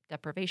 Self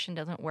deprivation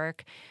doesn't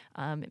work.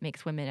 It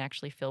makes women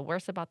actually feel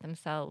worse about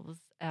themselves.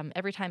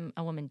 Every time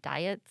a woman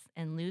diets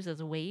and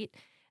loses weight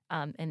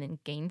and then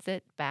gains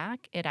it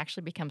back, it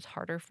actually becomes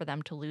harder for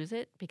them to lose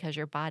it because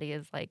your body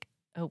is like,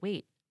 oh,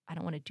 wait, I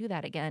don't want to do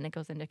that again. It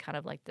goes into kind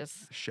of like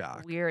this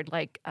Shock. weird,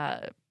 like,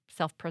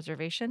 self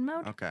preservation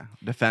mode. Okay.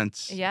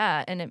 Defense.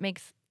 Yeah. And it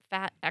makes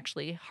fat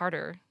actually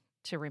harder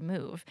to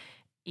remove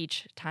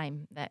each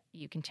time that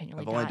you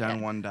continually I've only diet.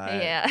 done one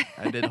diet. Yeah.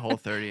 I did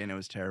Whole30 and it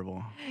was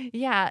terrible.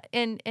 Yeah,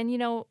 and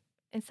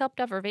in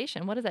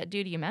self-deprivation, what does that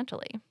do to you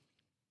mentally?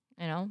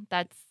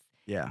 That's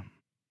Yeah.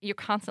 you're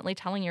constantly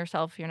telling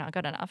yourself you're not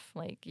good enough,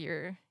 like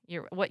you're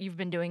what you've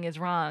been doing is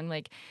wrong,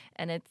 like,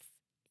 and it's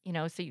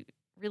so you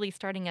really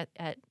starting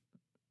at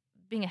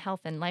being a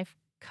health and life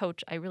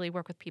coach, I really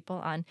work with people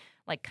on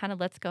like kind of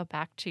let's go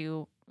back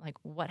to like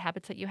what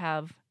habits that you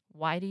have,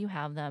 why do you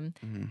have them?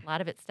 Hmm. A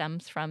lot of it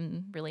stems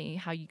from really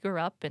how you grew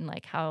up and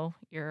like how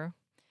you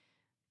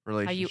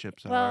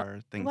Relationships well are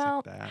things like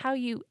well that. how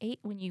you ate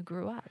when you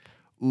grew up.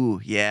 Ooh,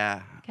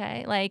 yeah.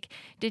 Okay. Like,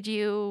 did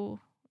you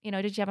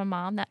have a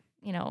mom that,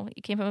 you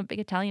came from a big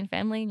Italian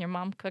family and your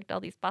mom cooked all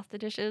these pasta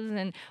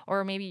dishes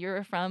or maybe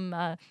you're from,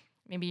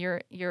 maybe you're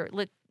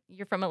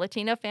from a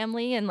Latino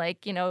family and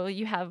like, you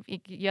have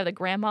the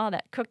grandma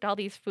that cooked all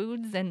these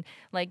foods and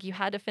like you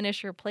had to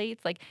finish your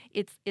plates. Like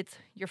it's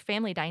your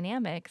family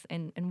dynamics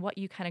and what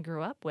you kind of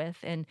grew up with.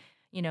 And,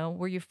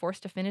 were you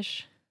forced to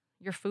finish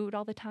your food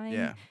all the time?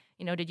 Yeah.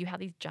 Did you have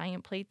these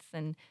giant plates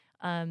and,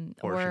 Portion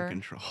or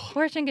control.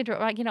 portion control.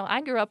 Like, I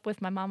grew up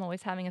with my mom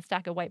always having a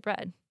stack of white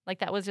bread. Like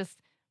that was just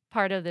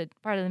part of the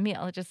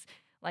meal. It just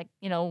like,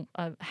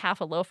 a half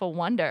a loaf of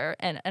Wonder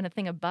and a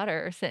thing of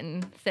butter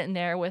sitting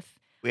there with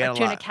We a had a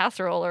tuna lot.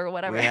 casserole or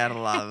whatever. We had a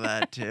lot of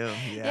that too.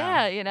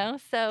 Yeah. Yeah,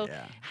 So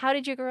Yeah. how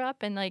did you grow up?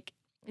 And like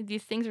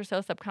these things are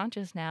so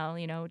subconscious now,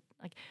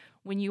 like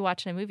when you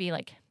watch a movie,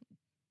 like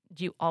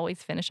do you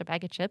always finish a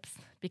bag of chips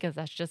because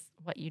that's just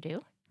what you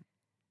do?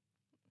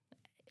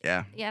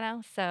 Yeah.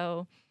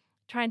 So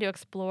trying to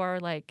explore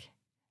like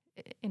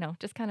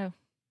just kind of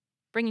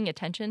bringing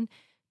attention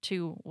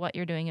to what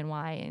you're doing and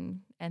why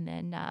and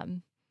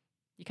then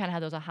you kind of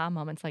have those aha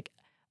moments like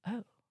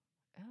oh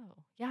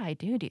yeah, I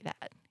do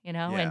that,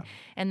 Yeah.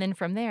 and then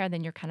from there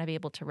then you're kind of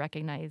able to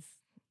recognize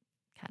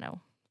kind of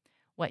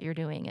what you're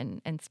doing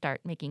and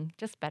start making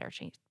just better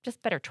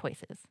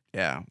choices.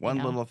 Yeah. you One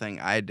know little thing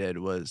I did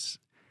was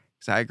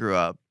because I grew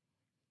up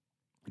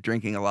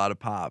drinking a lot of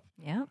pop,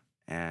 yeah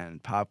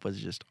and pop was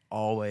just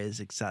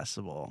always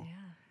accessible.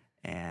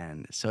 yeah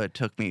And so it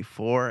took me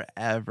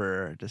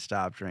forever to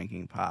stop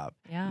drinking pop.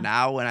 yeah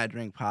Now, when I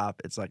drink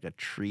pop, it's like a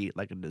treat,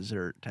 like a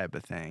dessert type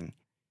of thing.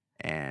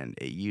 And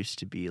it used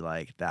to be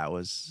like that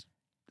was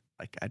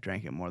like I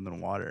drank it more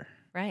than water.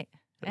 right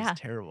It yeah was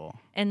terrible.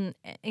 and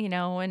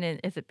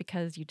is it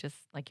because you just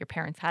like your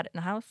parents had it in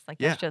the house like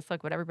Yeah. that's just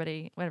like whatever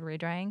you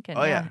drank and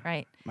Oh, yeah.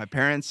 right My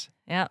parents,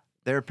 yeah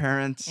their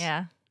parents.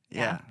 yeah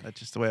Yeah. That's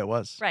just the way it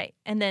was. Right.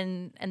 And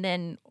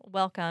then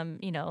welcome,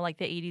 like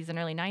the 80s and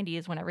early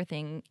 90s when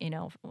everything,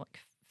 like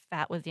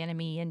fat was the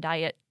enemy and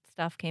diet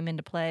stuff came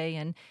into play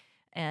and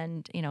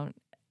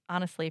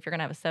honestly, if you're going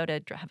to have a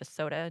soda, have a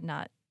soda,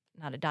 not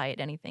a diet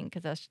anything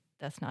because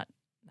that's not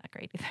that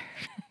great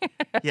either.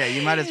 Yeah.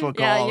 You might as well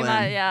go Yeah, all you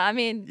might in. yeah, I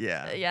mean,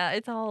 Yeah. yeah,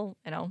 it's all,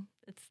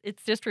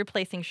 it's just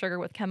replacing sugar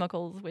with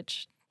chemicals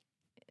which,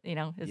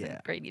 isn't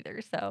Yeah. great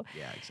either. So,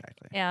 Yeah.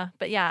 Exactly. yeah,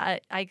 but yeah,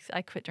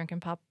 I quit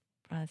drinking pop.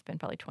 It's been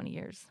probably 20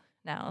 years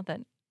now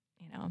that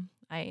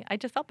I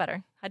just felt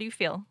better. How do you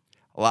feel?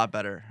 A lot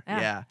better. Yeah.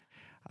 Yeah.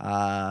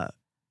 Uh,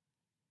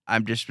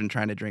 I've just been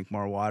trying to drink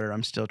more water.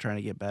 I'm still trying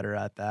to get better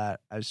at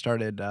that. I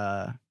started,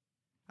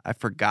 I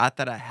forgot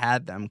that I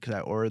had them because I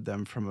ordered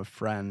them from a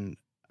friend.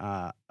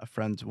 A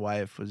friend's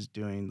wife was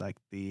doing like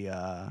the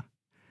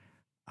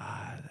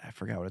I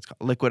forgot what it's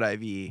called, Liquid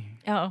IV.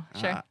 Oh,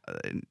 sure.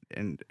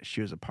 And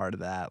she was a part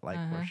of that, like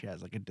where Uh-huh. she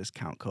has like a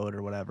discount code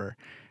or whatever.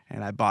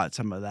 And I bought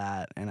some of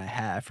that, and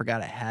I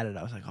forgot I had it.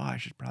 I was like, oh, I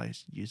should probably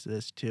use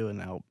this too, and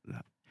Yeah.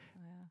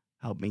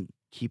 help me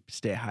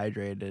stay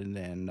hydrated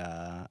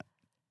and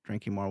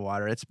drinking more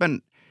water. It's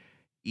been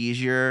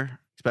easier,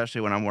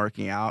 especially when I'm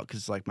working out,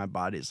 because like my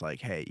body's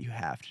like, hey, you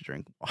have to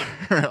drink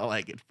water.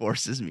 Like it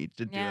forces me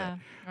to do it. Yeah,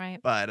 right.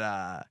 But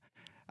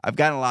I've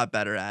gotten a lot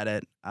better at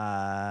it.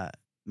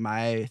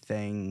 My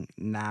thing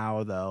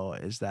now though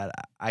is that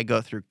I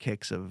go through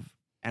kicks of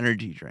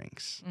energy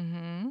drinks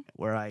Mm-hmm.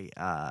 where I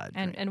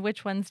drink. And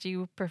which ones do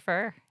you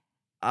prefer?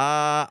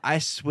 I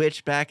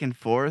switch back and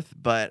forth,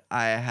 but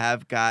I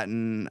have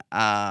gotten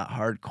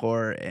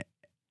hardcore.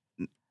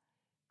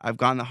 I've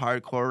gone the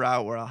hardcore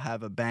route where I'll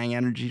have a Bang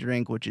energy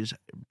drink, which is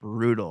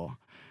brutal.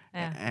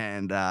 Yeah.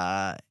 And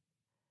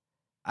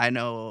I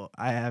know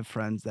I have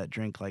friends that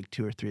drink like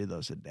 2 or 3 of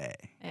those a day.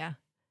 Yeah.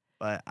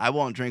 But I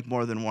won't drink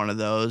more than one of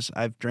those.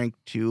 I've drank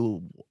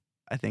 2,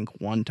 I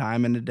think, one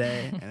time in a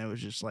day, and it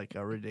was just like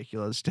a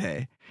ridiculous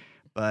day.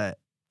 But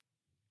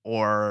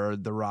or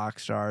the rock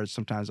stars,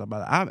 sometimes I'll buy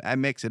that. I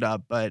mix it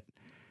up, but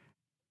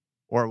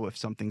or if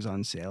something's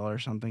on sale or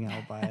something,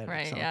 I'll buy it.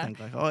 Right, So I'll yeah. think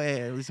like, oh,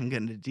 hey, at least I'm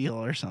getting a deal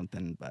or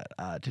something.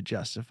 But to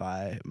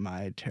justify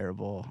my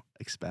terrible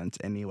expense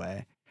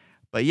anyway.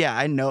 But yeah,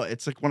 I know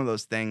it's like one of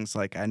those things.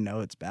 Like I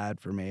know it's bad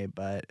for me,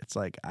 but it's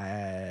like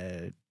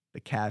the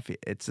caffeine.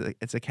 It's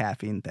a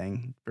caffeine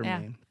thing for Yeah.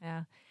 me.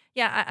 Yeah.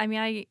 Yeah. I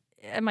mean,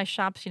 at my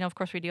shops, of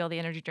course, we do all the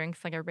energy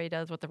drinks like everybody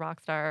does with the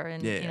Rockstar,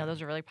 and Yeah.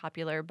 those are really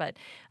popular. But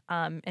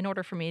in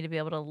order for me to be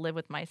able to live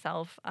with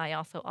myself, I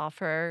also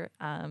offer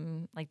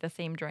like the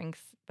same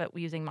drinks, but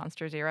using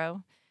Monster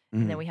Zero,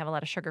 and then Mhm. we have a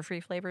lot of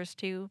sugar-free flavors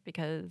too,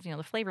 because the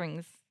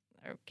flavorings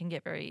can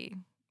get very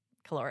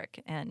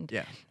caloric, and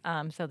Yeah.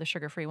 so the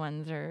sugar-free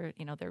ones are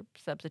they're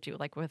substitute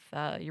like with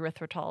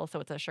erythritol, so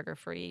it's a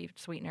sugar-free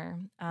sweetener.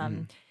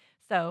 Mhm.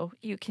 So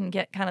you can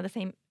get kind of the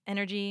same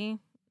energy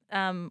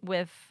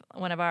with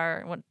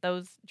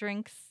those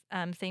drinks.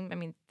 Same, I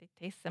mean, they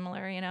taste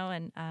similar,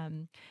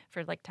 and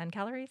for like 10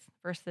 calories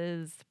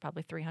versus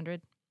probably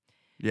 300.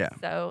 Yeah.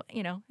 So,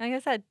 like I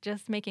said,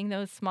 just making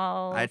those I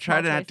small, try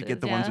small to not to get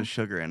choices. the ones Yeah. with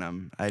sugar in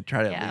them. I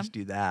try to at Yeah. least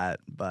do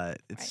that,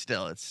 but it's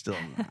Right.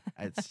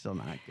 still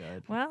not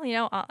good. Well,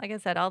 like I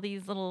said, all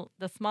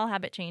the small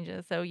habit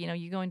changes. So,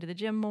 you going to the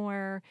gym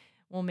more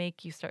will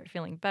make you start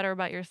feeling better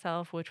about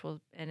yourself, which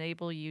will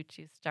enable you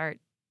to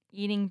start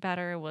eating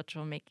better, which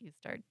will make you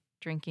start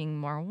drinking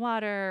more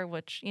water,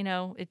 which,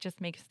 it just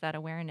makes that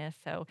awareness.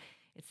 So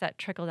it's that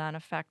trickle down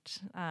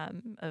effect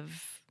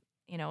of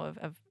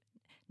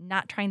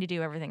not trying to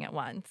do everything at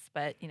once,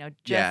 but,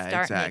 just Yeah,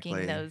 start making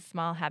exactly. those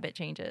small habit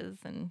changes.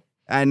 And,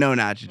 I know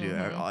not to do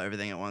hmm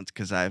everything at once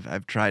because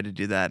I've tried to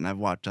do that and I've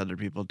watched other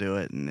people do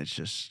it and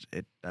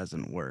it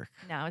doesn't work.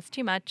 no, it's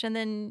too much. And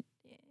then,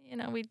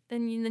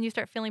 then you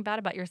start feeling bad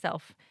about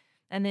yourself.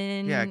 And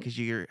Yeah, then, because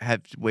you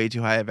have way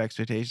too high of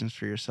expectations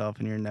for yourself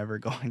and you're never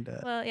going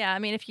to. well, yeah, I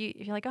mean, if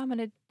you're like, oh, I'm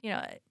gonna,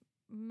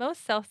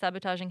 most self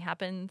sabotaging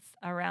happens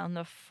around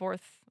the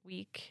fourth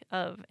week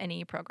of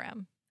any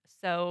program.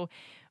 So,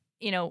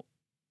 you know,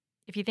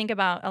 if you think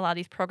about a lot of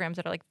these programs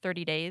that are like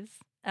 30 days,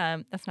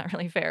 that's not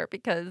really fair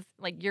because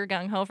like you're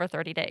gung ho for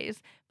 30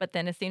 days, but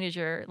then as soon as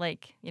you're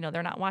like,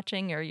 they're not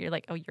watching or you're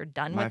like, oh, you're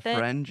done My with it.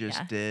 friend just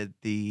Yeah. did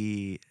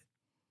the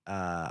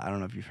I don't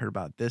know if you've heard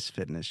about this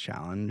fitness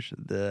challenge.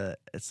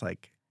 It's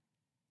like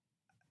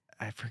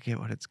I forget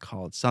what it's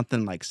called.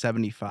 Something like 5,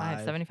 75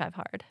 75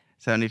 hard.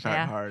 75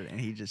 Yeah. hard, and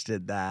he just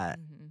did that.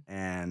 hmm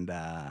And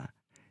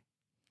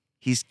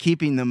he's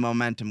keeping the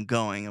momentum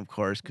going, of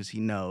course, because he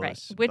Right.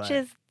 knows, Which but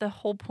is the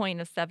whole point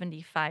of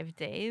 75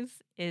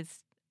 days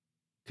is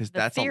because the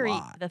that's a theory.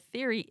 lot. The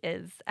theory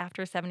is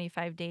after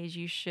 75 days,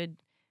 you should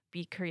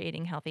be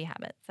creating healthy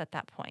habits at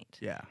that point,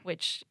 Yeah.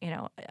 which,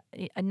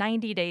 a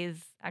 90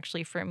 days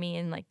actually for me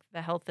in like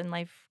the health and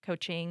life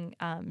coaching,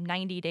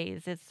 90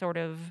 days is sort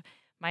of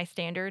my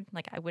standard.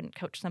 Like I wouldn't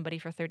coach somebody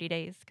for 30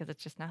 days because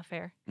it's just not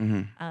fair.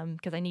 Hmm.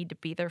 Because I need to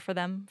be there for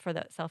them for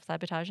the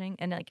self-sabotaging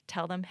and like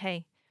tell them,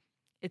 hey,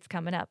 it's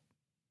coming up.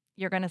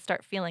 You're going to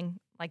start feeling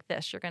like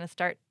this. You're going to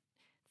start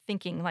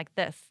thinking like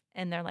this.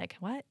 And they're like,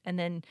 what? And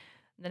then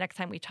the next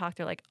time we talk,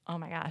 they're like, oh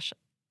my gosh,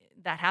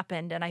 that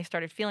happened. And I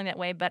started feeling that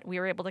way. But we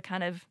were able to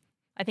kind of,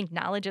 I think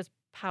knowledge is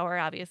power,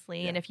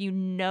 obviously. Yeah. And if you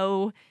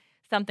know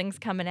something's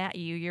coming at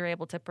you, you're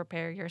able to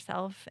prepare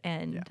yourself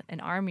Yeah.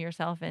 and arm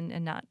yourself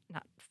and not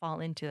fall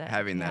into that.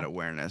 Having that Yeah.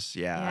 awareness.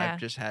 Yeah.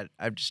 Yeah.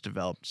 I've just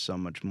developed so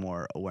much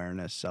more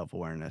awareness,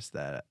 self-awareness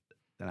than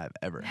I've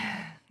ever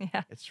had.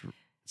 Yeah.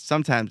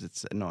 Sometimes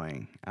it's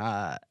annoying.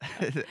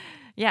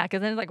 Yeah,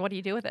 because then it's like, what do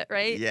you do with it,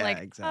 right? Yeah, Like,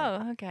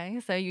 exactly. oh, okay.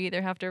 So you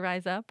either have to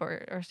rise up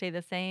or stay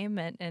the same.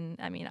 And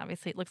I mean,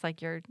 obviously, it looks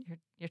like you're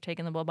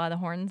taking the bull by the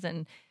horns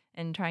and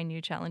trying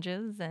new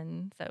challenges.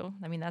 And so,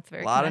 I mean, that's A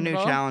very lot of new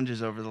commendable.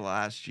 challenges over the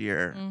last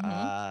year.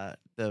 Mm-hmm.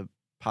 The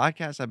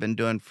podcast I've been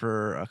doing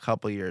for a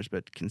couple years,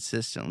 but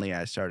consistently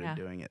I started Yeah.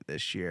 doing it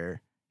this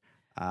year.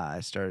 I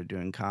started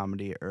doing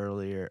comedy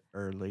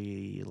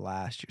early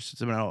last year, so it's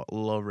been a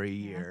little over a Yeah.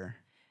 year.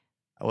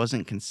 I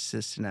wasn't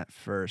consistent at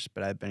first,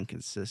 but I've been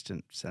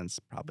consistent since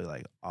probably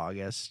like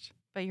August.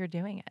 But you're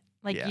doing it.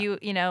 Like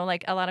Yeah,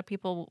 like a lot of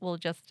people will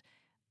just,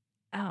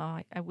 oh,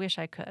 I wish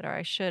I could, or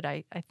I should,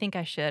 I think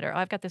I should, or, oh,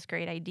 I've got this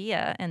great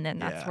idea, and then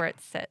that's yeah. where it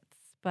sits.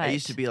 I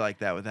used to But be like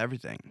that with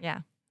everything.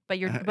 yeah, but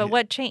Yeah.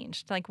 what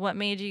changed? Like what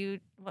made you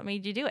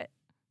do it?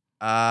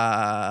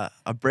 A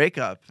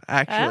breakup,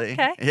 actually.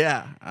 Okay.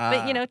 Yeah.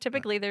 But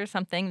typically there's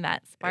something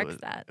that It sparks was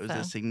that. it was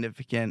a So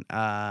significant,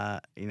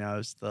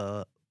 it's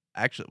the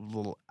actually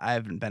little I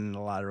haven't been in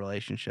a lot of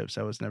relationships.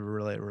 I was never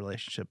really a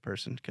relationship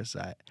person because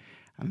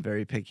I'm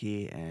very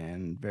picky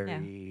and yeah,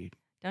 very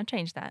don't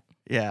change that.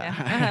 Yeah.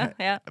 yeah.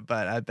 Yeah.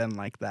 But I've been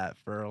like that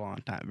for a long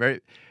time.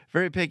 Very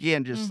very picky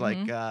and just like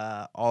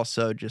Mhm.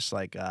 also just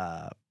like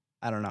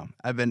I don't know.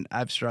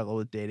 I've struggled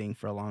with dating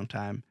for a long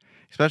time.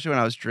 Especially when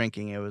I was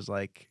drinking, it was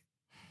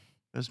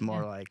Yeah.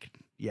 more like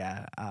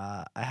yeah,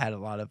 I had a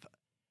lot of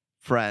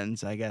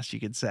friends, I guess you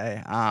could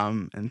say,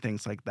 and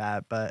things like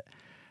that. But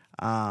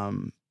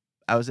um,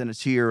 I was in a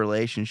 2-year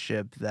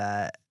relationship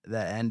that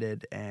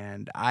ended,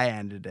 and I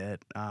ended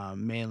it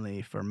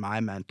mainly for my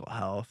mental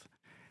health,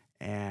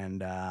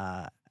 and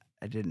I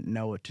didn't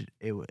know what to.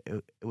 It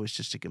was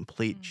just a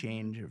complete Mhm.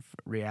 change of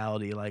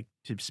reality, like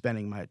to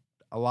spending my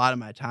a lot of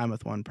my time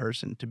with one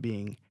person to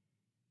being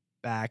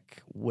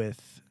back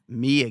with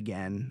me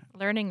again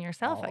Learning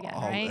yourself again,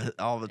 right?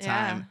 all the Yeah,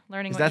 time,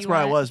 learning because what that's you where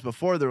I want. was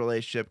before the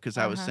relationship. Because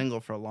I was Uh-huh. single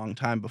for a long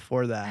time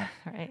before that,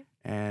 Right.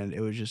 and it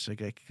was just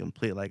like a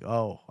complete like,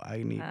 "Oh,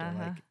 I need to,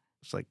 Uh-huh. like"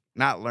 it's like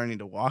not learning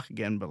to walk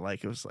again, but,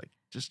 like, it was, like,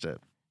 just a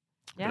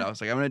but Yeah. I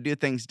was like, "I'm gonna do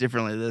things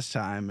differently this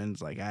time," and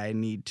it's like, I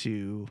need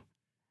to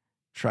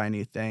try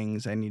new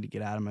things, I need to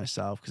get out of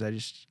myself because I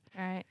just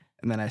Right.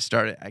 and then I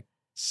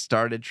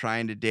started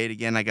trying to date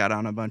again. I got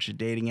on a bunch of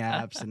dating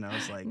apps, and No.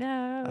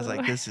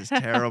 "This is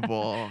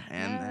terrible,"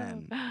 and No.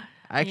 then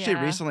I actually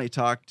Yeah. recently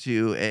talked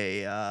to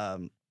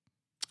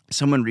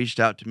someone reached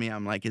out to me.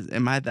 I'm like,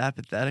 am I that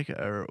pathetic?"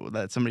 Or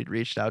that somebody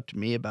reached out to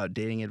me about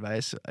dating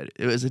advice.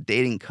 It was a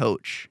dating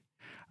coach.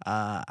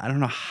 I don't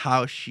know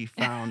how she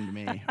found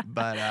me,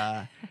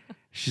 but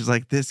she's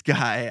like, "This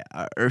guy,"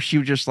 or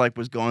she just like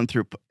was going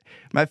through.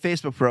 My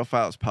Facebook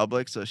profile is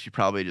public, so she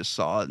probably just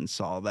saw it and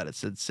saw that it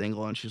said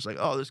single, and she's like,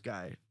 "Oh, this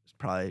guy is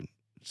probably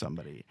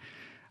somebody."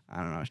 I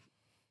don't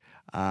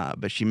know.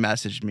 But she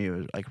messaged me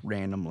like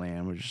randomly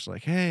and was just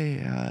like, "Hey,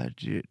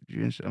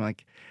 I'm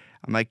like,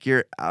 I'm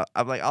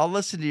like, I'll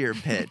listen to your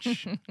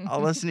pitch.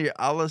 I'll listen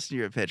to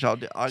your pitch.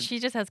 She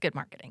just has good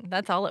marketing.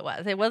 That's all it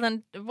was. It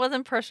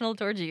wasn't personal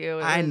towards you.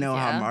 It I was, know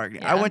how yeah.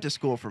 marketing. I Yeah. went to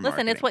school for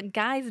Listen, it's marketing. what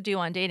guys do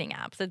on dating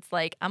apps. It's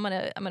like I'm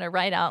gonna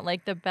write out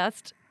like the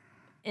best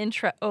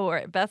intro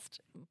or best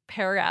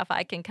paragraph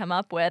I can come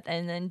up with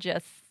and then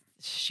just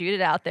shoot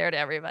it out there to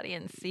everybody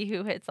and see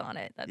who hits on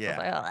it. That's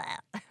what Yeah.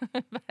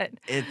 I but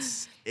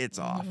It's mhm.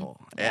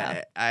 awful.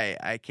 Yeah.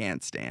 I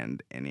can't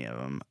stand any of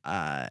them.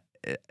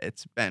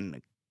 It's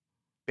been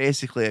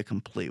basically a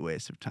complete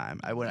waste of time.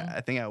 Mhm.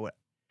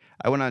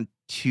 I went on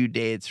 2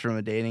 dates from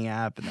a dating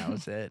app, and that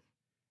was it.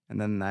 And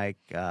then, like,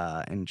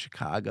 in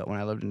Chicago, when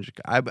I lived in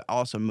Chicago,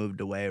 also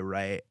moved away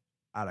right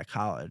out of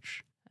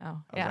college. Oh, I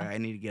was like, yeah. "I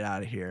need to get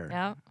out of here.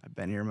 Yeah. I've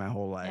been here my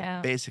whole life,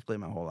 Yeah. basically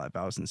my whole life."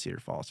 I was in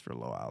Cedar Falls for a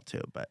little while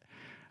too, but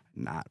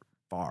not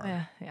far.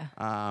 Yeah.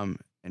 Yeah.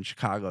 And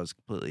Chicago is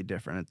completely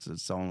different. It's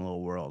its own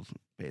little world,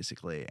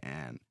 basically.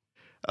 And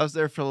I was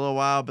there for a little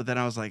while, but then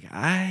I was like,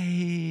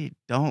 I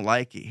don't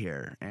like it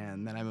here.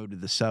 And then I Mhm. moved to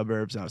the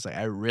suburbs, and I was like,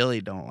 I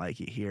really don't like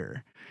it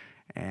here.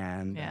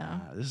 And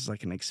Yeah. this is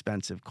like an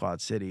expensive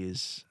Quad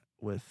Cities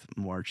with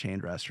more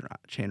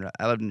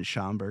I lived in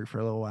Schaumburg for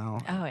a little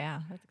while. Oh,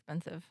 yeah. That's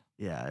expensive.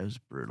 Yeah, it was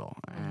brutal.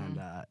 And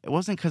Mhm. it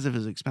wasn't because it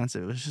was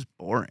expensive, it was just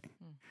boring.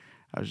 Mm.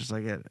 I was just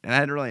like, and I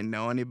didn't really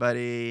know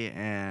anybody.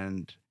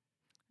 And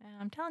Yeah,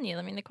 I'm telling you,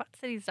 I mean, the Quad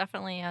Cities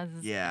definitely has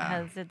yeah,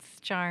 has its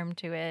charm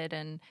to it,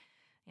 and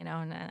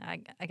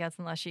I guess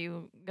unless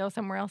you go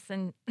somewhere else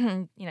and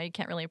you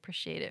can't really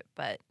appreciate it.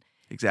 But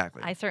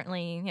exactly. I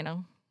certainly, like I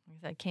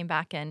said, came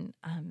back and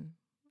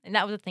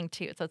that was the thing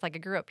too. So it's like I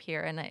grew up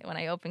here, and when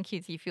I opened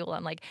QC Fuel,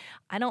 I'm like,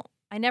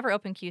 I never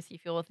opened QC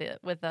Fuel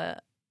with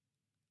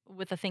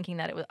the thinking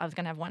that I was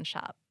gonna have one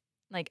shop.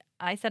 Like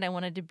I said, I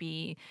wanted to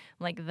be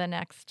like the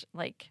next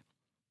like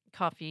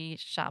coffee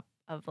shop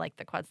of like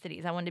the Quad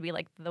Cities. I wanted to be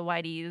like the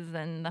Whitey's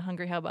and the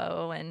Hungry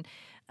Hobo and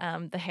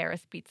the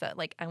Harris Pizza.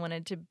 Like I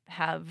wanted to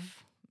have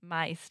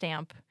my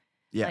stamp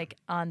Yeah, like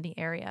on the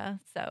area.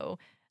 So,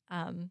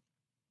 um,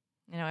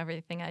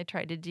 everything I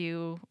tried to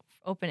do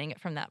opening it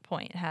from that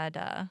point had,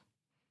 and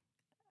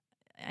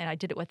I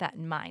did it with that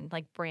in mind,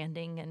 like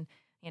branding and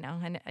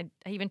I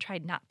even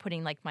tried not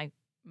putting like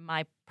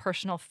my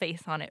personal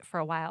face on it for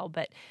a while,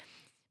 but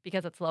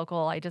because it's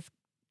local, I just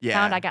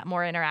found I yeah. got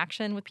more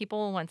interaction with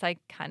people once I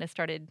kind of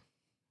started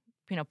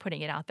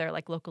putting it out there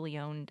like locally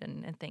owned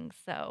and things.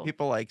 So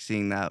People like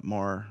seeing that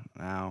more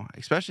now,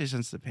 especially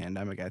since the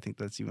pandemic. I think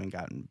that's even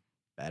gotten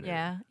better.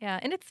 Yeah, yeah,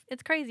 and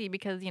it's crazy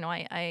because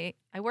I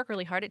work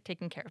really hard at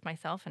taking care of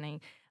myself, and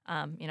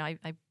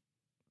I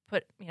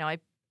put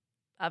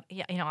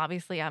yeah,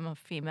 obviously I'm a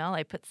female.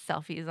 I put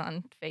selfies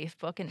on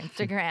Facebook and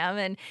Instagram,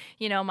 and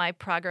my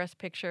progress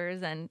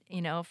pictures, and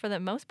for the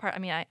most part, I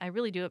mean, I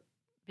really do it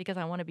because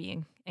I want to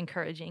be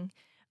encouraging.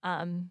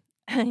 Um,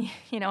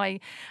 I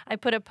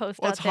put a post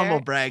Well, it's out humble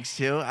there. brags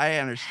too. I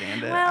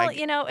understand it. Well,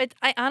 it's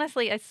I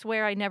honestly I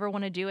swear I never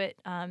want to do it.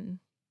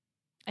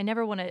 I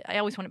never want to. I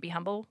always want to be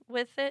humble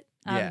with it.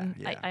 Yeah,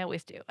 I, yeah. I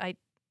always do.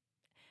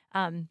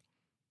 Um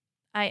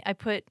I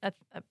put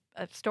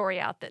a story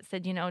out that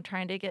said,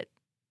 trying to get,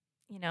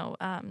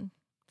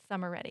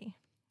 summer ready,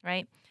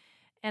 right?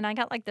 And I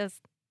got like this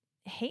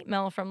hate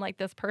mail from like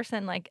this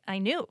person like I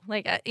knew,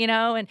 like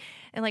and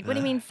like, what do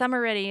you Ugh. mean summer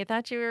ready? I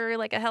thought you were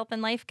like a health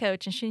and life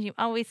coach, and shouldn't you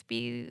always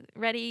be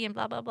ready and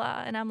blah blah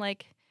blah? And I'm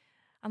like,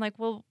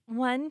 well,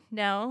 one,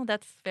 no,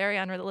 that's very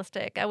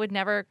unrealistic. I would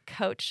never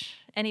coach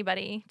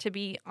anybody to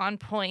be on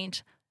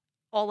point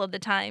all of the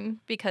time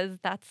because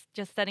that's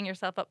just setting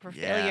yourself up for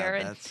Yeah, failure,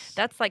 and that's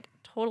that's like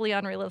totally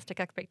unrealistic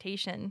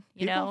expectation,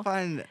 you people know?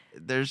 find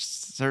there's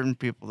certain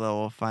people that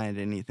will find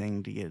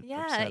anything to get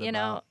Yeah, upset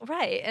about.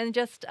 right. And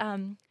just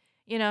I'm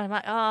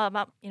like, oh,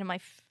 about my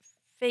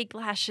fake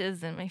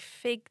lashes and my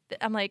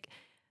I'm like,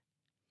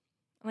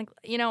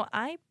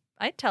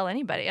 I tell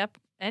anybody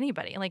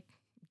like,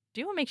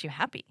 do what makes you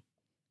happy,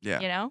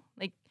 Yeah.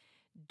 like,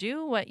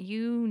 do what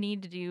you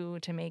need to do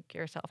to make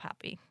yourself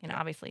happy. Yeah.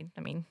 Obviously,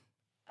 I mean,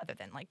 other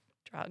than like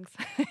drugs,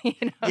 Yeah,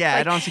 I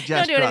like, don't don't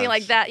suggest do anything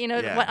like drugs. that,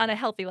 Yeah. on a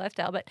healthy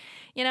lifestyle. But,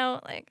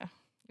 like,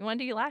 you want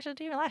to do your lashes,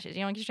 do your lashes.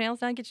 You want to get your nails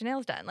done, get your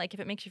nails done. Like, if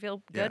it makes you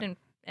feel good Yeah.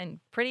 and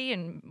pretty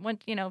and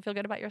want, feel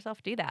good about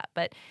yourself, do that.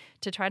 But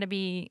to try to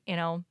be,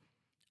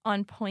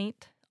 on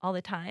point all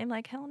the time,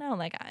 like, hell no.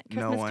 Like, No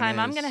Christmas one time,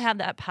 I'm going to is. have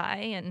that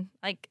pie. And,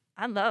 like,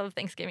 I love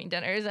Thanksgiving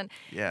dinners. And,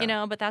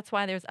 Yeah. but that's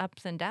why there's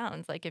ups and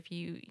downs. Like, if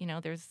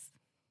there's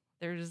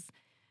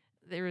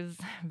there's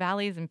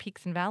valleys and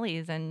peaks and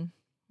valleys, and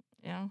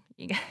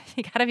you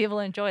got to be able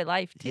to enjoy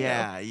life too.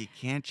 Yeah, you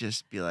can't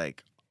just be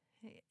like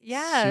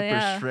Yeah, super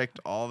yeah, strict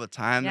all the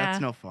time. That's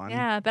yeah, no fun.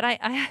 yeah. But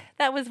I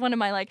that was one of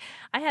my, like,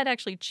 I had to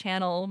actually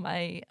channel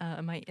my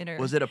Was inner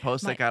it a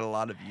post that my got a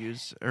lot of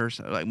views or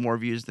like more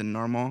views than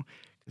normal?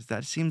 Because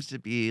that seems to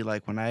be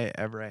like when I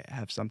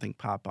have something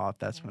pop off,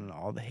 that's when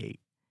all the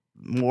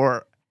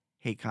more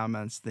hate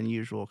comments than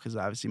usual. Because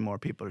obviously more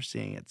people are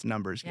seeing its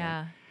numbers game.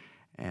 yeah.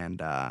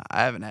 And I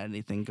haven't had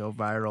anything go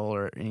viral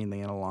or anything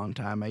in a long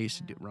time. I used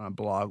to Yeah. run a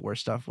blog where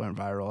stuff went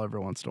viral every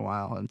once in a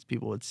while, and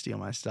people would steal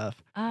my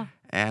stuff, Oh.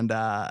 and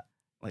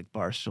like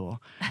Barstool.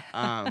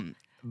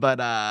 But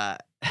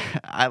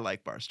I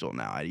like Barstool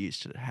now. I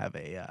used to have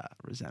a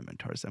resentment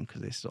towards them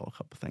because they stole a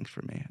couple things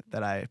from me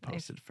that I Nice.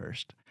 posted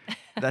first.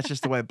 That's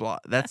just the way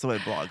that's the way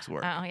blogs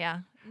work. Oh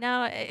yeah.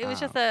 No, it was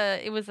just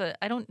Um,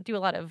 I don't do a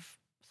lot of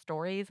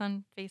stories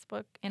on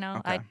Facebook.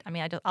 okay. I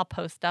mean, I'll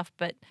post stuff,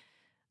 but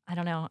I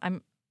don't know.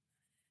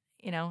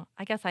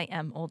 I guess I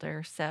am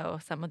older, so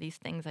some of these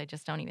things I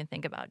just don't even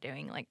think about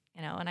doing. Like,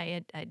 and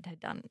I had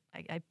done,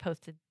 I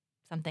posted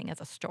something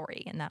as a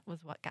story, and that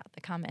was what got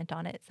the comment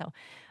on it. So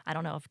I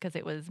don't know if because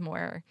it was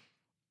more,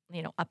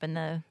 up in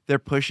the. They're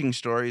pushing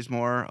stories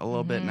more a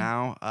little bit Hmm.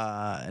 now.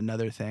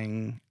 Another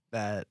thing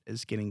that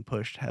is getting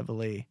pushed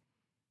heavily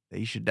that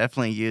you should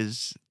definitely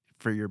use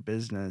for your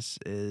business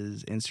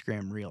is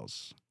Instagram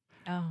Reels.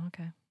 Oh,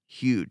 okay.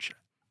 Huge.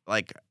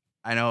 Like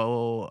I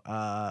know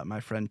my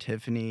friend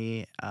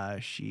Tiffany,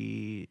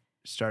 she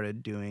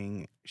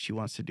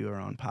wants to do her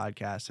own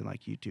podcast and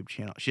like YouTube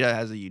channel. She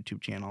has a YouTube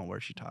channel where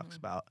she talks Mhm.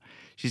 about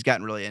she's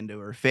gotten really into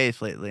her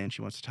faith lately and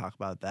she wants to talk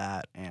about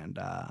that and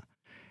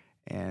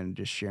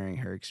just sharing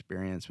her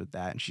experience with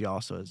that. And she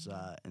also is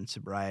in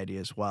sobriety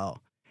as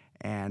well.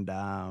 And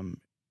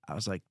I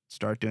was like,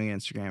 start doing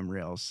Instagram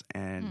Reels.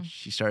 And Hmm.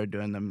 she started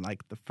doing them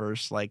like the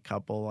first like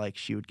couple, like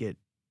she would get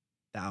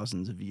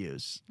thousands of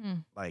views.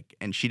 Hmm. Like,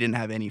 and she didn't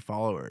have any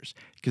followers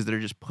because they're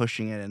just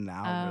pushing it in the Oh,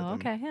 algorithm.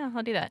 okay. Yeah,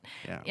 I'll do that.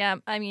 Yeah. Yeah,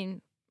 I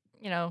mean,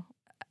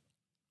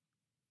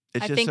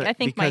 It's I just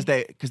think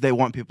because they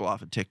want people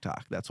off of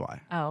TikTok. That's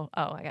why. Oh,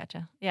 I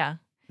gotcha. Yeah.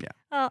 Yeah.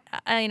 Well,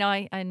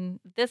 and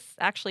this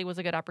actually was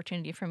a good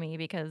opportunity for me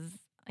because,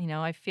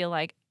 I feel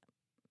like,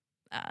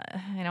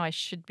 I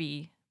should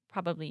be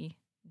probably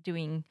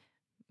doing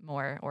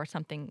more or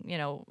something,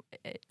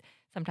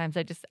 sometimes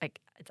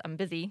I'm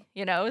busy,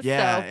 Yeah,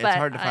 so, it's but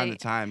hard to find the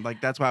time.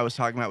 Like that's why I was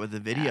talking about with the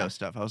video yeah,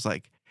 stuff. I was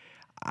like,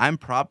 I'm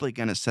probably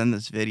gonna send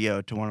this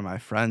video to one of my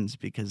friends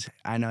because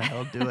I know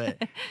he'll do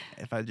it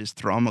if I just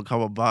throw him a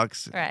couple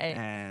bucks right.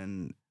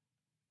 and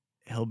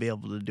he'll be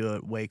able to do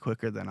it way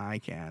quicker than I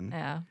can.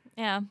 Yeah.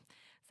 Yeah.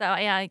 So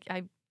yeah,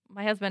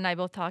 my husband and I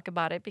both talk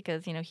about it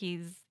because,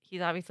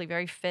 he's obviously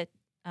very fit,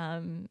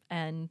 and,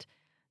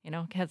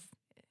 has,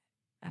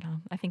 I don't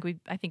know. I think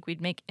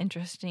we'd make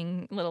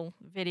interesting little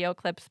video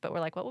clips, but we're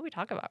like, what would we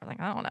talk about? We're like,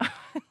 I don't know.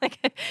 Like,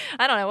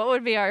 I don't know what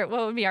would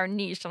be our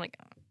niche. I'm like,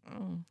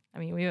 I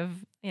mean, we have,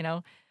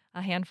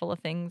 a handful of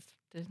things.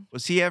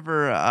 Was he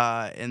ever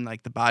in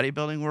like the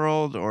bodybuilding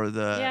world or Yeah,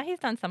 the? he's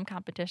done some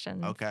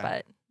competitions, Okay.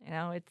 but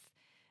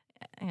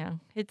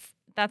it's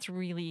that's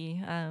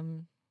really I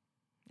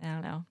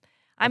don't know.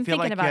 I I'm feel thinking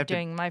like you about have to.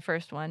 doing my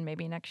first one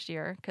maybe next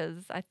year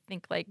because I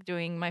think like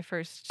doing my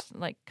first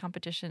like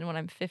competition when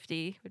I'm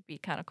 50 would be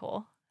kind of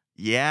cool.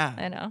 Yeah,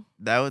 I know.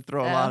 that would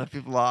throw a lot So of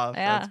people off.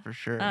 That's yeah. for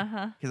sure.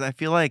 Uh-huh. Because I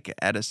feel like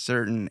at a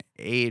certain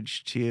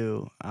age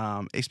too,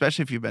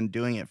 especially if you've been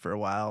doing it for a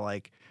while,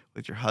 like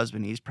with your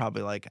husband, he's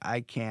probably like,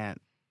 I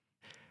can't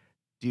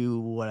do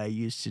what I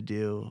used to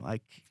do.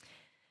 Like,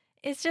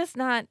 It's just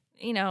not,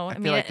 I I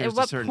feel mean, like at there's a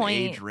what certain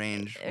age point,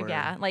 range where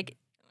yeah, like,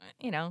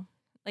 you know,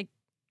 like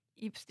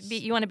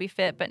you want to be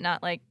fit, but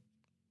not like,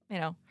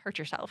 hurt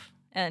yourself.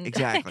 And,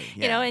 exactly,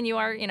 yeah, and you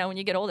are, when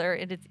you get older,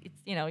 it's,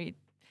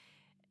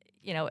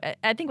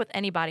 I think with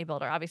any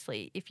bodybuilder,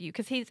 obviously, if you,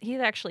 because he's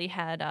actually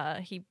had,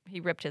 he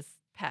ripped his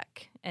pec.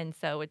 And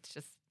so it's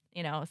just,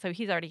 so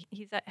he's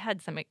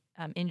had some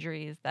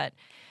injuries that,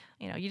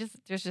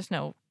 there's just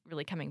no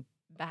really coming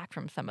back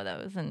from some of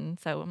those. And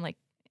so I'm like,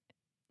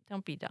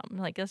 don't be dumb.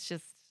 Like, let's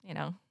just,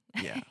 yeah,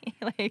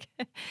 like,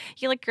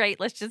 you look great.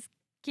 Let's just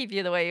keep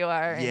you the way you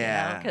are. And,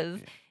 yeah, because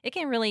that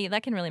can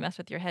really mess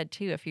with your head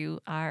too if you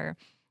are,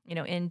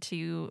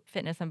 into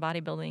fitness and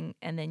bodybuilding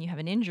and then you have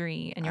an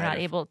injury and I you're had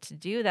not able to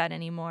do that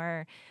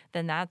anymore,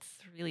 then that's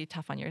really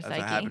tough on your that's what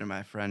happened psyche. to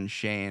my friend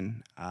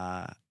Shane.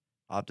 I'll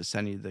have to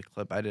send you the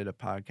clip. I did a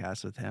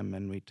podcast with him,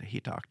 and he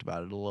talked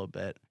about it a little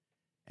bit.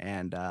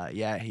 And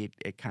yeah,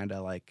 it kind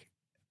of like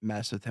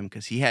messed with him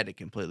because he had to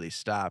completely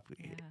stop. It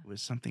Yeah.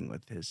 was something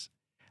with his,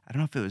 I don't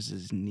know if it was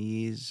his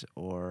knees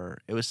or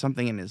it was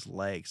something in his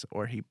legs,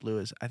 or he blew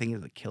his, I think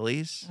his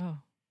Achilles. Oh,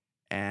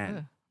 And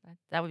ugh,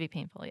 that would be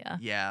painful. Yeah.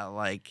 yeah,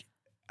 like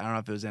I don't know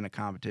if it was in a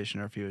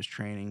competition or if he was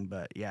training,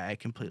 but yeah, it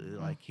completely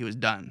Oh. like he was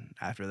done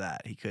after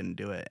that. He couldn't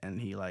do it,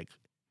 and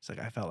it's like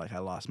I felt like I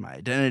lost my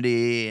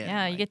identity, and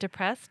Yeah. You like get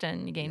depressed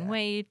and you gain yeah,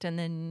 weight and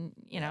then,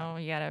 yeah,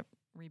 you got to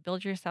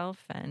rebuild yourself.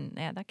 And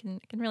yeah, it can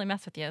really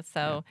mess with you. yeah.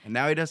 So, And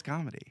now he does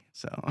comedy,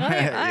 so oh, yeah, all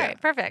yeah,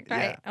 right, perfect. All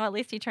yeah. right. Well, at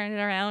least you turned it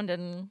around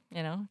and,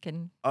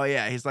 can. Oh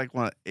yeah, he's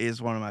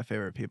one of my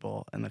favorite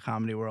people in the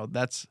comedy world.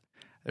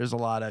 There's a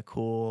lot of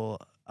cool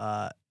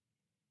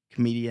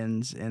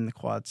comedians in the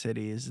Quad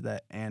Cities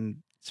that and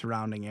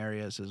surrounding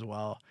areas as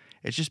well.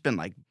 It's just been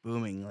like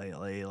booming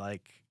lately.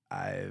 Like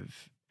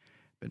I've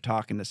been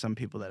talking to some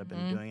people that have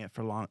been Hmm. doing it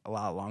for a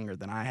lot longer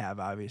than I have,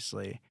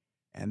 obviously.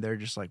 And they're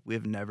just like,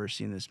 we've never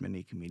seen this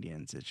many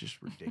comedians. It's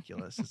just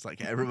ridiculous. It's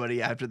like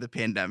everybody after the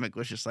pandemic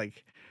was just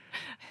like,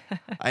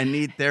 I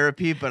need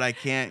therapy, but I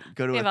can't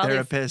go to We a have all these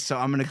therapist. So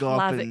I'm going to go up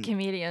closet and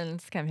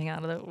comedians coming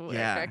out of the woodwork.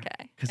 yeah,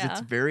 Okay. because Yeah.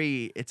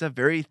 it's a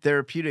very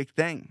therapeutic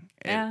thing.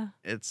 Yeah.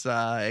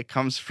 It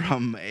comes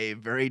from a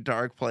very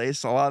dark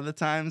place a lot of the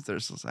times.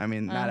 I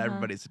mean, not Uh-huh.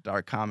 everybody's a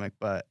dark comic,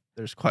 but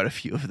there's quite a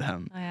few of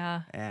them.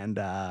 Yeah. And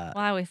Well,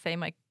 I always say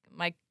my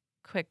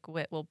quick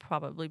wit will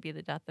probably be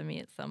the death of me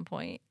at some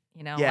point.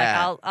 Like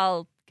yeah,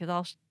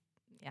 because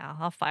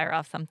I'll fire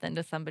off something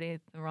to somebody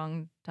at the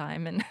wrong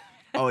time and.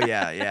 oh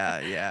yeah, yeah,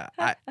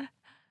 yeah.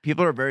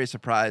 People are very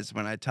surprised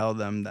when I tell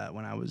them that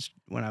when I was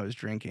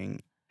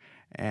drinking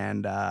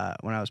and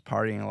when I was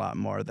partying a lot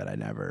more that I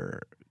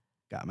never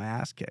got my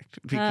ass kicked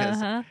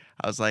because Uh-huh.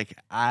 I was like,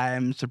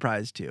 I'm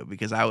surprised too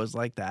because I was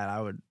like that.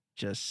 I would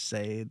just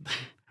say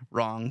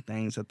wrong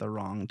things at the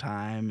wrong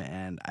time,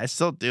 and I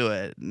still do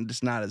it,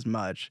 just not as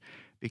much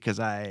because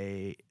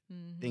I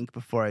Hmm. think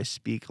before I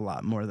speak a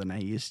lot more than I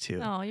used to.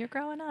 Oh, you're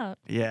growing up.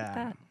 Look Yeah,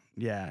 at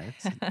yeah,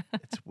 that.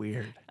 it's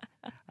weird.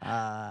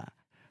 Uh,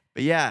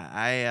 but yeah,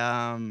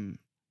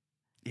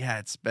 yeah,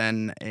 it's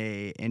been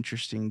a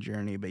interesting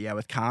journey. But yeah,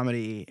 with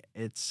comedy,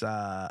 it's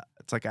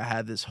like I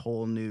had this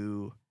whole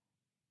new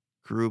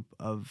group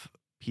of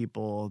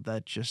people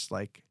that just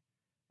like,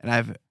 and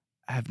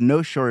I have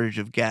no shortage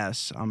of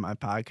guests on my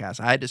podcast.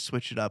 I had to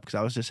switch it up because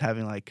I was just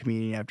having like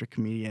comedian after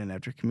comedian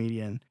after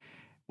comedian,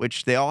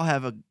 which they all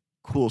have a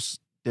cool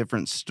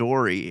different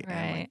story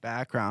and Right. like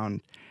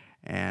background.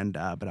 And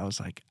but I was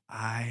like,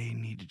 I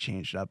need to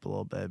change it up a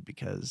little bit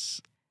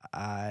because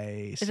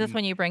I Is this see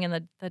when you bring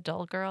in the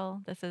dull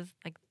girl? This is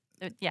like,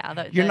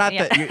 yeah, you're not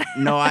yeah. the you're,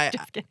 no I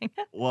Just kidding.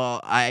 well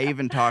I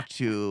even talked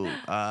to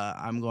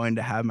I'm going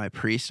to have my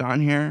priest on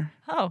here,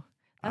 Oh,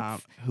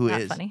 that's who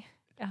not is funny.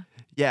 Yeah.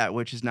 yeah,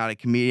 which is not a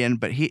comedian,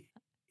 but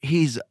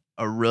he's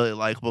a really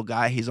likable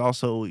guy. He's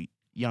also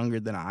younger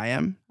than I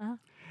am. Uh-huh.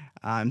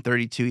 I'm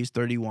 32, he's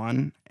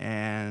 31,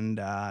 and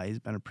he's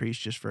been a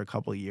priest just for a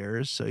couple of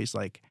years. So he's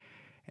like,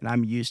 and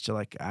I'm used to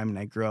like, I mean,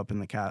 I grew up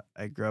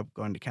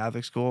going to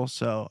Catholic school,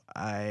 so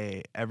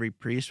every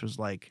priest was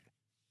like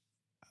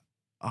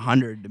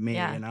 100 to me,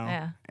 Yeah.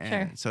 Yeah. Sure.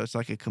 and so it's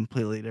like a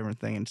completely different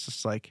thing. And it's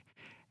just like,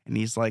 and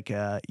he's like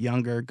a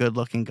younger,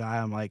 good-looking guy.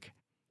 I'm like,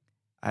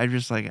 I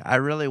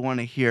really want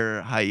to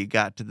hear how you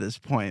got to this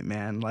point,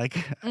 man. Like,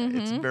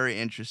 it's Mm-hmm. very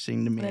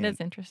interesting to me. That And is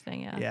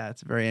interesting. Yeah. yeah,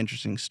 it's a very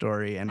interesting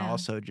story. And Yeah.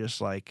 also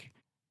just like,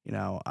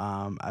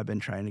 I've been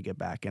trying to get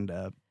back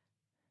into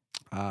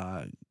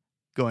uh,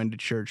 going to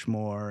church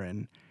more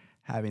and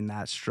having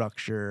that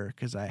structure,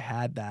 because I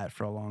had that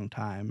for a long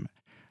time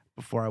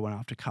before I went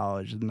off to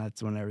college, and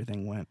that's when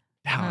everything went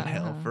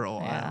downhill for a Yeah.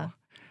 while.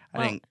 I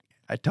Well, didn't.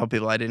 I tell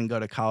people I didn't go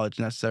to college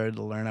necessarily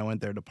to learn. I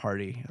went there to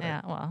party. Like,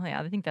 yeah. Well,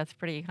 yeah. I think that's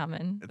pretty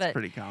common. it's But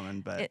pretty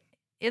common, but it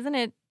isn't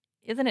it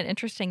isn't it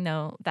interesting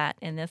though that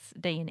in this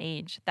day and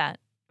age that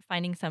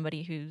finding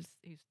somebody who's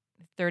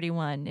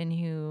 31 and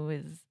who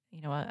is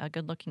a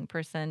good looking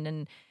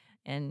person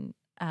and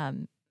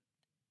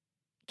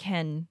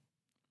can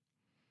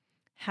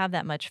have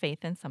that much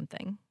faith in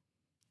something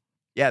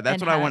yeah,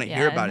 that's and what I have want to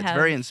hear and about. It's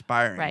very have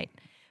inspiring. right.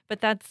 But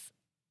that's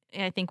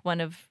I think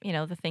one of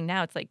the thing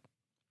now. It's like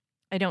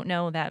I don't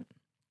know that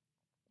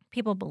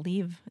people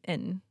believe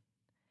in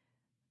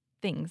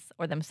things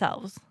or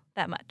themselves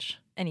that much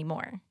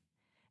anymore.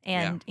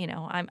 Yeah,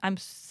 And, I'm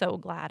so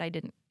glad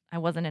I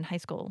wasn't in high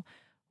school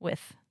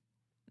with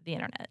the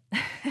internet.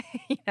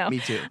 you know, me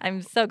too.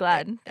 I'm so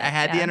glad I that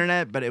had the yeah,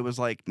 internet, but it was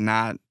like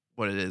not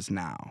what it is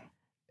now.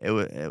 It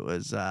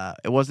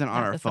wasn't on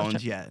not our the social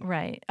phones yet.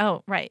 right.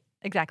 Oh, right.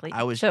 Exactly.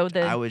 I was So I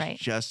the was right.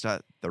 just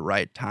at the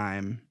right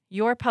time.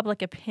 Your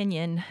public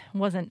opinion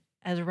wasn't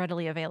as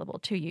readily available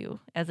to you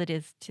as it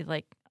is to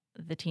like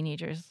the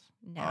teenagers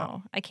Oh,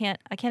 now. I can't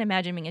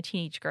imagine being a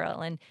teenage girl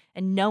and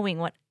knowing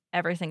what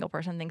every single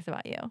person thinks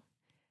about you.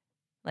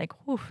 Like,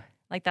 whew,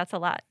 like that's a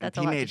lot. and That's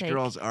a lot to teenage take.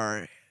 girls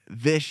are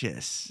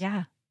vicious.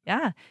 Yeah.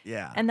 Yeah.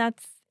 Yeah, And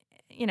that's,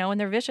 and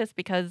they're vicious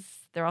because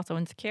they're also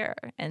insecure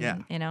yeah.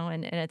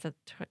 and it's a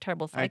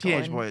terrible I mean, cycle.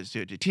 teenage And boys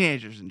too.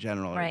 Teenagers in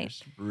general are right.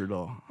 just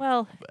brutal.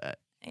 Well, But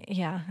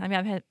yeah. I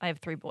mean, I have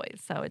 3 boys,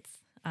 so it's,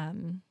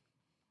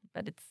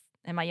 but it's,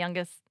 and my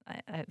youngest,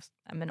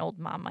 I'm an old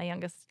mom. My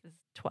youngest is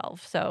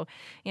 12. So,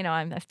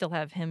 I still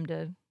have him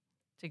to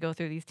go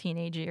through these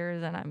teenage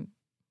years and I'm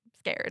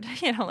scared,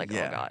 like, oh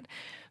yeah, God.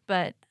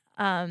 But,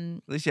 at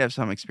least you have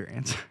some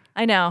experience.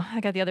 I know I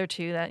got the other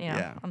 2 that,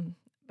 Yeah,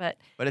 but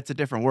but it's a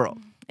different world.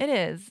 it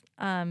is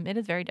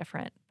very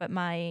different. But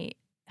my,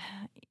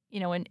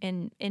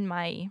 in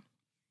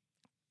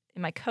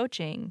my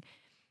coaching,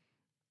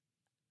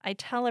 I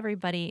tell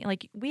everybody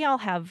like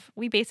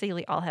we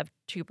basically all have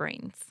 2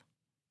 brains.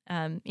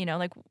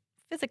 Like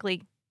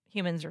physically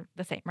humans are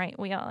the same, right?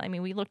 I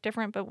mean, we look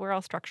different, but we're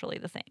all structurally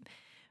the same.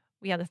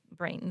 We have the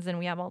brains and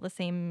we have all the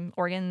same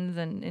organs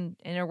and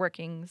inner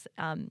workings.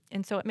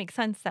 And so it makes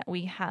sense that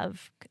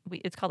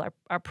it's called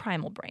our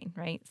primal brain,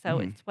 right? So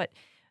Hmm. it's what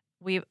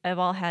have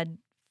all had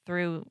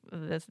through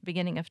this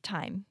beginning of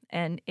time.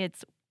 And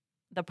it's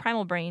the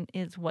primal brain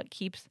is what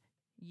keeps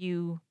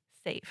you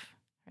safe,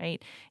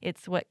 right?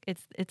 It's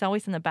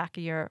always in the back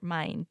of your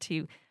mind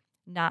to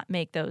not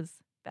make those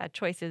bad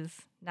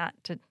choices, not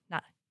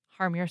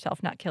harm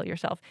yourself, not kill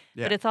yourself.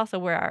 But Yeah. it's also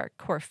where our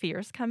core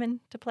fears come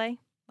into play,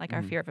 like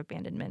our Hmm. fear of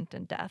abandonment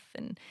and death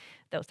and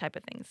those type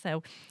of things.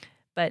 So,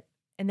 but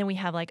and then we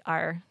have like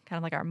our kind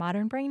of like our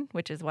modern brain,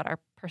 which is what our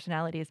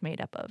personality is made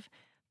up of.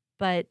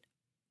 But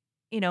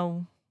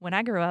when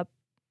I grew up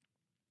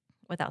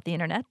without the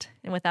internet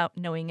and without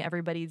knowing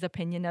everybody's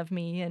opinion of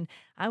me, and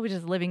I was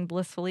just living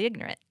blissfully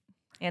ignorant.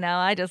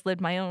 I just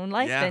lived my own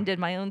life Yeah. and did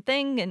my own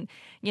thing, and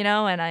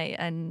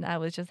and I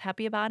was just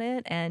happy about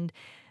it. And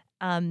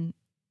um,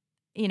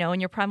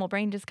 and your primal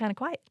brain just kind of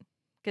quiet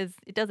because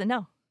it doesn't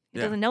know. It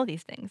Yeah. doesn't know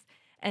these things.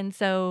 And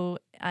so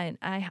I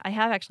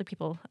have actually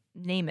people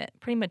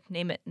pretty much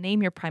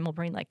name your primal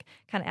brain like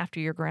kind of after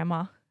your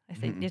grandma.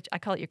 Mhm. I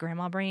call it your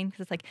grandma brain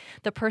because it's like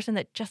the person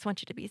that just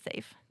wants you to be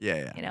safe.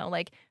 Yeah. Yeah.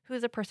 Like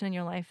who's a person in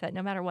your life that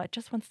no matter what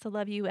just wants to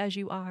love you as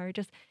you are.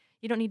 Just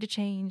you don't need to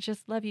change.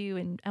 Just love you,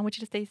 and I want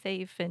you to stay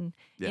safe. And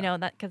Yeah.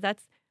 that because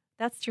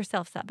that's your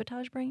self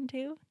sabotage brain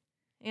too.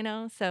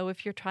 So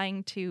if you're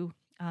trying to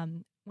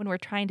when we're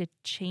trying to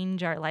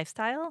change our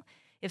lifestyle,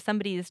 if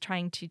somebody is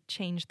trying to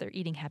change their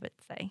eating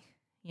habits, say,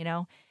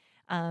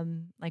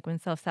 like when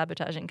self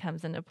sabotaging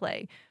comes into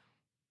play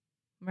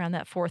around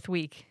that 4th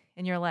week,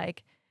 and you're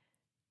like,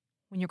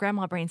 when your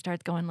grandma brain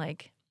starts going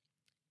like,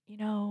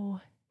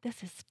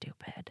 this is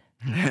stupid.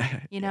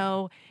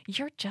 Yeah.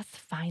 You're just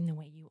fine the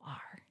way you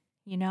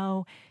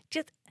are.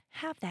 Just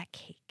have that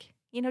cake.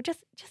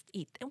 Just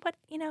eat. And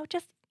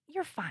just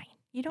you're fine.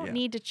 You don't Yeah.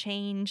 need to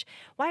change.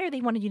 Why are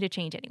they wanting you to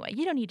change anyway?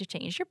 You don't need to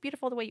change. You're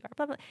beautiful the way you are.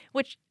 Blah, blah.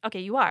 Which, okay,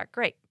 you are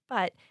great,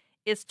 but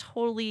it's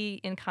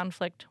totally in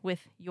conflict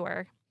with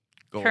your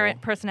Goal.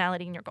 current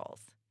personality and your goals.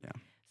 Yeah.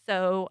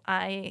 So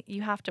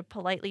you have to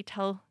politely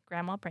tell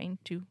Grandma Brain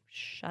to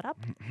shut up.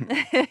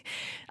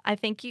 I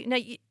think you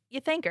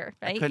thank her,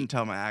 I right? couldn't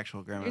tell my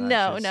actual grandma that.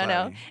 No, She's no, no.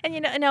 sorry.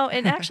 And no,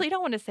 and actually, you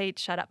don't want to say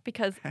shut up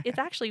because it's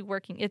actually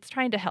working. It's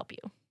trying to help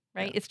you,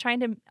 right? Yeah. It's trying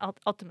to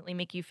ultimately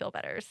make you feel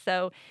better.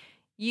 So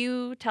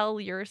you tell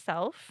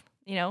yourself,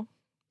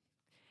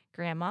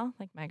 Grandma,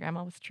 like my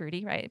grandma was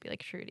Trudy, right? I'd be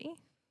like, Trudy,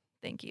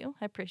 thank you.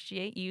 I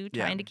appreciate you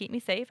Yeah. trying to keep me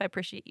safe. I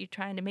appreciate you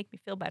trying to make me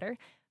feel better.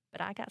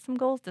 But I got some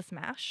goals to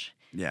smash.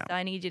 Yeah. So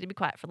I need you to be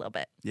quiet for a little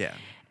bit. Yeah.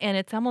 And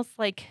it's almost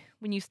like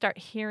when you start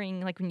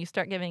hearing, like when you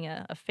start giving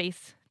a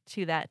face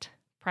to that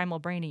primal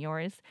brain of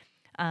yours,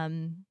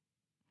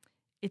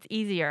 it's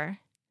easier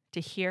to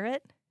hear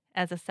it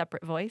as a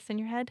separate voice in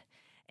your head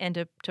and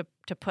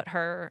to put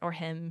her or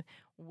him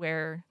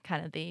where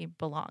kind of they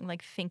belong.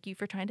 Like, thank you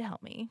for trying to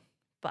help me,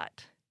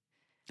 but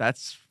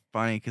That's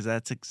funny because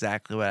that's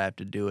exactly what I have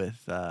to do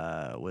with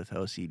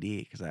OCD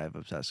because I have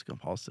obsessive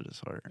compulsive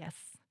disorder. yes,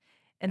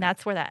 and Yeah.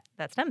 that's where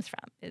that stems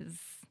from. Is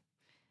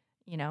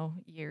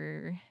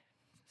you're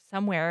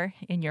somewhere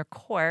in your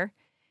core,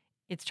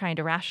 it's trying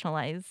to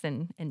rationalize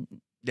and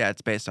Yeah,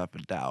 it's based off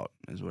of doubt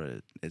is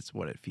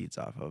what it feeds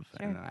off of.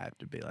 sure. And then I have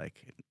to be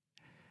like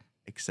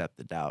accept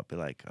the doubt, be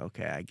like,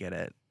 okay, I get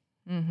it.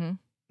 Mm-hmm.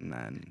 And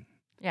then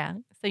Yeah.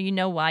 So you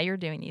know why you're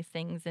doing these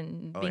things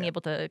and oh being yeah.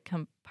 able to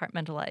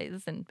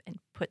compartmentalize and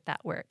put that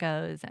where it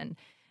goes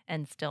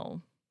and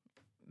still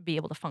be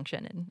able to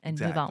function and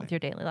move on Exactly. with your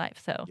daily life.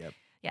 So Yep.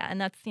 yeah, and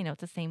that's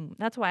it's the same.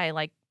 That's why I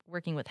like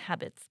working with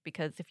habits,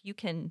 because if you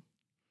can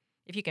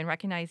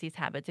recognize these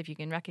habits, if you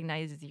can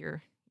recognize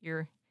your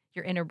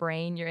inner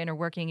brain, your inner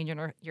working, and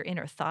your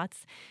inner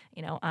thoughts,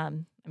 I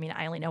mean,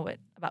 I only know it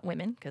about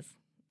women because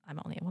I'm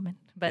only a woman,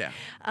 but Yeah.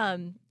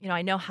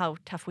 I know how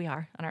tough we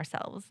are on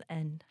ourselves,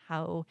 and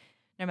how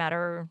no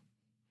matter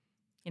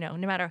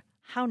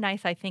how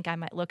nice I think I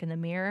might look in the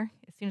mirror,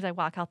 as soon as I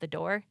walk out the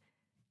door,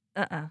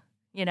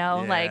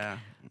 like Yeah.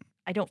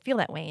 I don't feel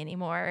that way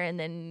anymore, and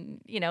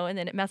then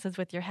it messes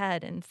with your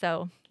head, and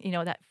so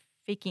that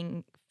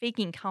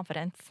faking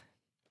confidence,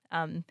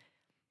 um,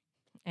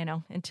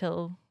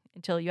 until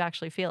you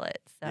actually feel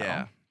it. So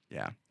Yeah.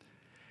 Yeah.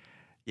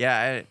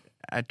 Yeah,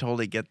 I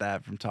totally get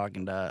that from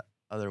talking to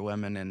other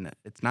women, and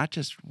it's not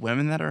just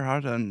women that are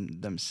hard on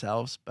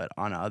themselves, but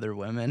on other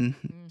women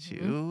mhm.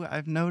 too.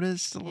 I've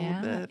noticed a little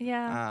Yeah, bit.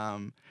 yeah.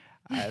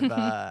 I've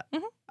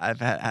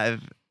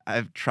Mhm.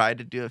 I've tried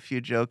to do a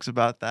few jokes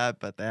about that,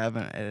 but they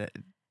haven't.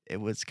 It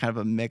was kind of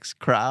a mixed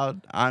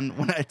crowd on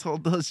when I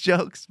told those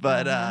jokes,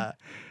 but Uh-huh.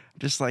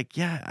 just like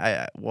yeah,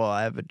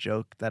 I have a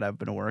joke that I've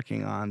been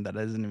working on that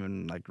isn't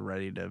even like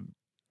ready to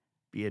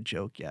be a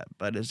joke yet,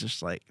 but it's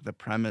just like the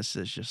premise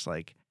is just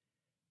like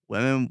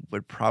women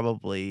would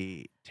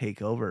probably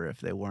take over if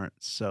they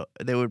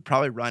would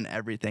probably run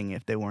everything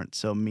if they weren't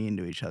so mean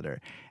to each other.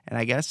 And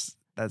I guess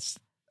that's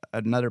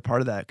another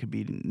part of that could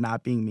be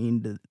not being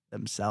mean to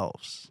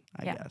themselves,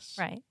 I Yeah, guess.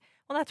 right.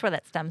 Well, that's where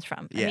that stems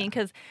from. I Yeah. mean,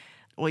 because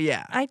Well,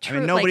 yeah. I I mean, true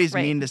like nobody's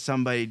right, mean to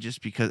somebody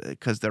just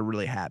because they're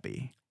really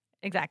happy.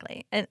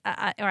 exactly. And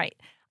all right,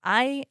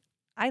 I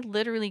I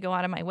literally go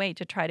out of my way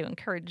to try to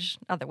encourage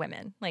other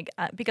women, like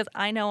because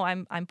I know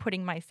I'm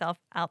putting myself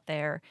out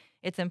there.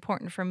 It's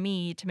important for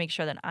me to make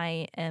sure that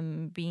I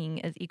am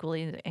being as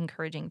equally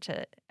encouraging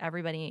to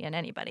everybody and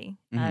anybody.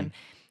 Mhm.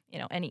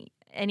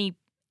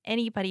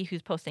 Anybody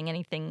who's posting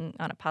anything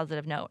on a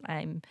positive note,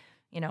 I'm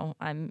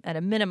at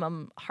a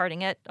minimum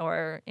hearting it,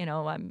 or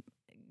I'm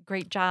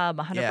great job,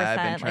 Yeah,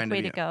 100%, like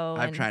way to go,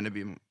 I've and tried to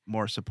be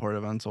more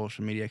supportive on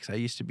social media because I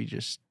used to be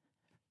just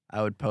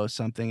I would post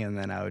something and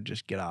then I would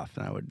just get off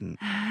and I wouldn't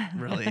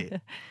really,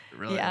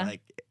 really yeah,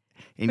 like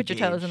put your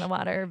toes in the engage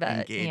water, but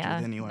engage with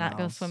yeah, anyone not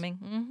go else.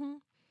 swimming.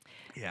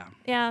 Yeah.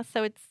 Yeah,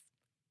 so it's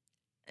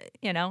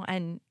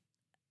and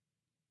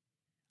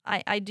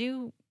I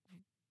do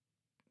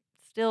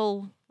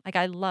still, like,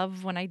 I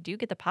love when I do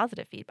get the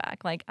positive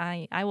feedback. Like,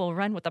 I will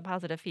run with the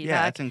positive Yeah,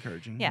 feedback. it's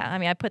encouraging. Yeah, I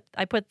mean,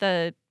 I put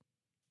the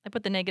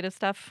negative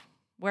stuff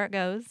where it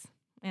goes,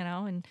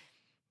 and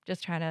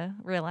just trying to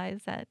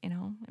realize that,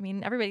 I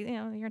mean, everybody,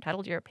 you're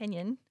entitled to your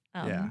opinion.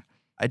 Yeah.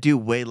 I do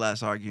way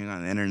less arguing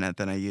on the internet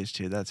than I used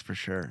to, that's for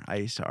sure. I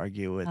used to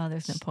argue with Oh,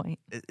 there's no point.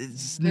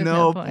 it's There's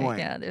no no point. point.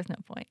 Yeah, there's no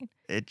point.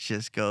 It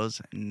just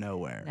goes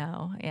nowhere.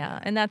 No, yeah, Yeah.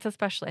 and that's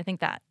especially, I think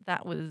that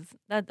was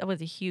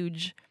a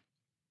huge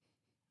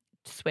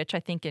switch, I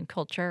think, in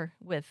culture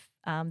with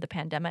the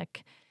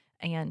pandemic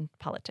and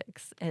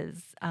politics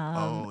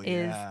Oh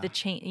is the yeah.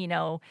 change.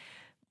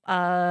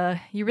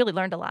 You really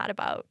learned a lot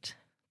about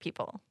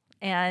people,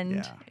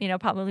 and Yeah.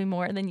 probably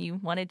more than you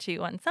wanted to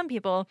on some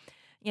people.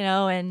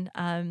 And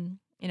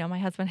my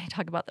husband and I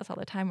talk about this all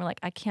the time. We're like,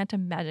 I can't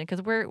imagine,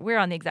 because we're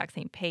on the exact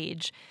same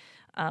page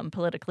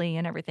politically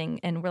and everything,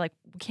 and we're like,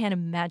 we can't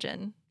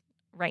imagine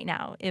right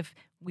now if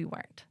we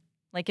weren't.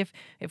 Like, if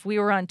we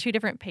were on two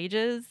different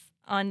pages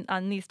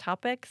on these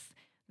topics,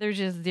 there's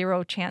just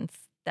zero chance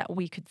that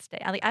we could stay.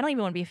 I don't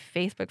even want to be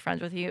Facebook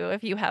friends with you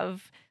if you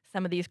have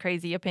some of these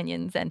crazy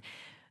opinions, and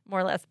more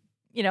or less,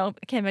 I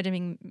can't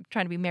imagine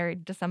trying to be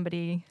married to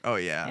somebody, Oh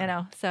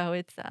yeah. So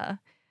it's I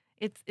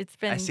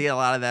been see a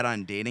lot of that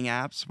on dating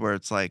apps where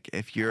it's like oh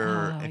if you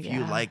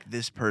yeah. like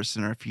this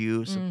person or if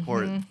you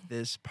support Mm-hmm.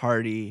 this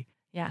party,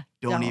 Yeah.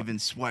 don't Don't. even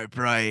swipe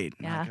right.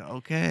 I'm Yeah. like,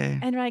 okay.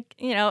 And like,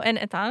 and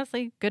it's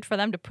honestly good for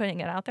them to putting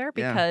it out there,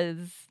 Yeah.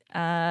 because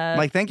I'm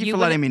like, thank you you for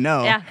letting wouldn't. me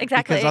know Yeah, because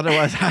exactly.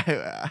 otherwise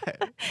I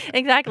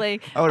Exactly.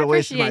 I would I have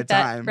wasted my appreciate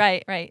that. time.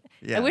 Right, right.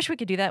 I Yeah. wish we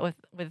could do that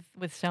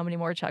with so many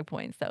more chug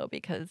points, though,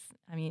 because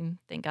I mean,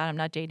 thank God I'm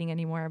not dating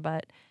anymore,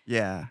 but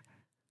Yeah.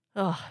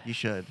 oh, You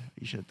should.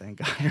 You should thank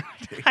God you're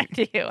not I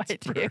dating. do. It's I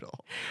do.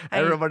 brutal. I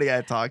Everybody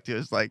I talk to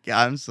is like,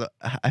 yeah,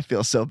 I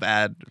feel so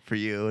bad for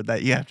you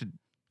that you have to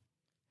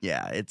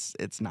yeah, it's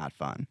not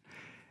fun.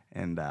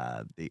 And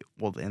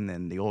and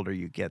then the older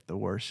you get, the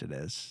worse it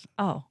is,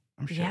 oh,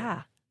 I'm sure.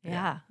 yeah.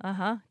 Yeah.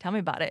 Tell me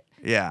about it.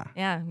 Yeah.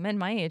 Yeah. Men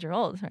my age are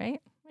old, right?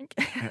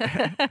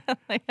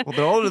 Well,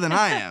 they're older than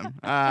I am.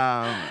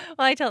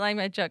 Well,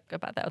 I joke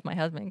about that with my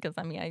husband because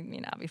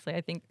obviously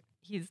I think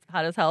he's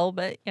hot as hell,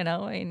 but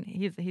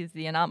he's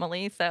the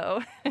anomaly.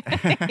 So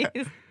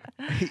he's,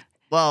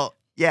 Well,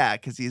 yeah,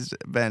 because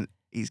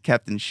he's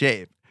kept in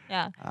shape.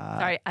 yeah. Uh,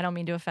 Sorry, I don't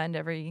mean to offend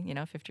every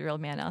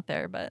 50-year-old man out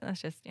there, but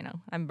that's just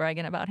I'm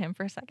bragging about him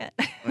for a second.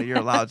 well, you're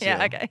allowed to.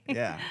 Yeah. Okay.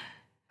 Yeah.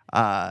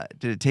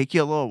 Did it take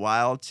you a little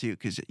while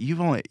because you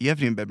haven't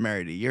even been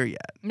married a year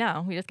yet?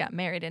 No, we just got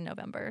married in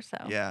November, so.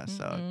 Yeah.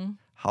 So Mm-mm.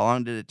 how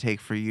long did it take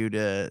for you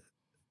to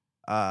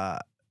uh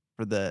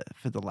for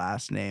the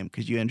last name?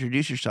 Because you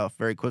introduced yourself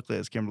very quickly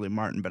as Kimberly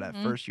Martin, but at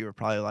Mhm. first you were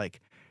probably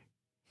like,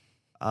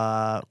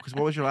 because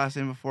what was your last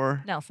name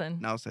before? Nelson.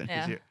 Nelson.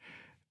 Because Yeah. you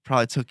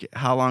probably took.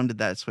 How long did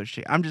that switch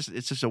take?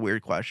 It's just a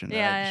weird question that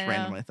Yeah, I just I know.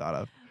 randomly thought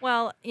of.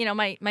 Well,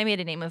 my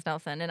maiden name was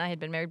Nelson, and I had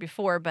been married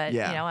before, but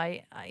Yeah.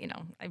 I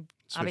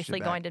Switched obviously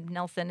it going back. to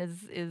Nelson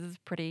is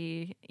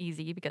pretty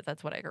easy because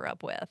that's what I grew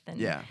up with, and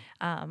Yeah.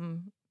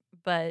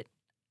 but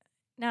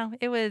no,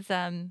 it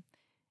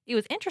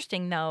was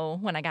interesting though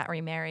when I got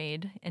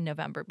remarried in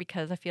November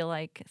because I feel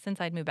like since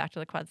I'd moved back to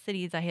the Quad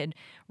Cities, I had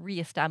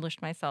reestablished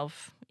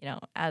myself,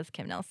 as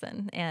Kim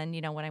Nelson, and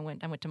when I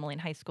went to Moline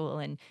High School,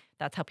 and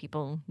that's how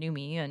people knew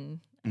me,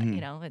 and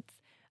Mhm. it's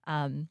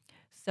um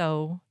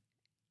so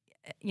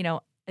you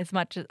know, as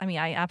much as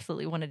I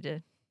absolutely wanted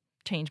to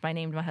change my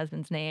name to my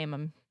husband's name.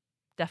 I'm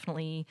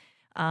definitely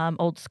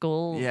old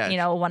school,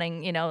 Yeah.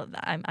 wanting,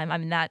 I'm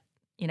in that,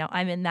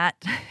 I'm in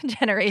that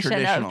generation of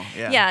Traditional.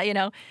 Yeah.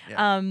 yeah,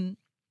 Yeah. um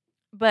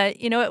but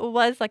it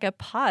was like a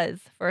pause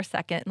for a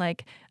second,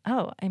 like,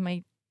 oh, am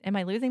I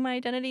losing my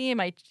identity?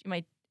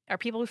 Are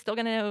people still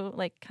going to know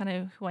like kind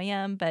of who I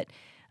am? But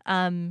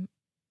um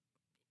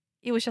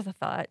it was just a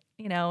thought,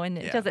 and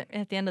it Yeah. doesn't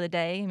at the end of the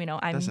day,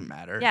 Doesn't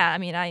matter. yeah,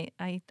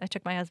 I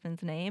took my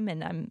husband's name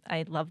and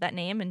I love that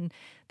name and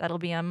that'll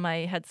be on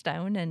my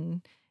headstone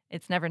and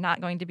it's never not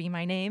going to be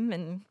my name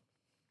and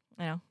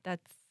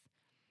that's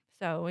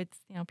so it's,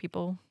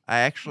 people I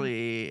yeah.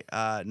 actually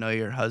know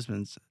your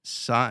husband's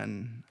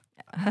son.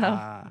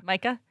 Uh,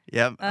 Micah?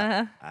 yep.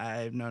 Uh-huh.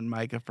 I've known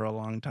Micah for a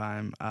long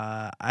time.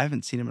 I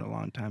haven't seen him in a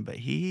long time, but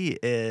he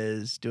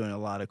is doing a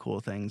lot of cool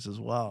things as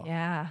well.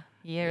 Yeah,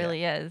 he Yeah.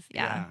 really is.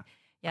 Yeah. Yeah.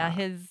 Yeah, Uh,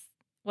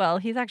 well,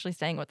 he's actually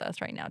staying with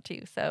us right now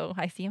too, so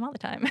I see him all the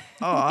time.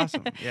 oh,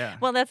 awesome. Yeah.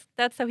 Well,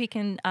 that's so he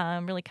can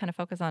really kind of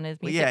focus on his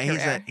Well, music yeah,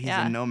 career. he's a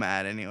Yeah.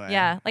 nomad anyway.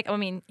 Yeah, like,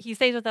 he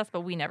stays with us,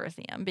 but we never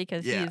see him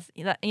because Yeah.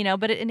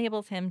 but it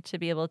enables him to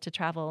be able to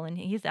travel, and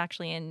he's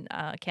actually in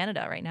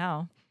Canada right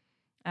now.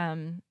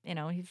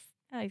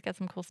 He's got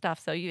some cool stuff.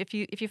 So if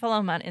you follow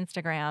him on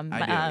Instagram,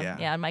 I do, yeah.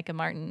 yeah, Micah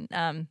Martin,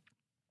 a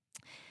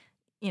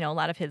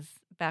lot of his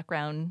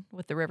background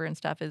with the river and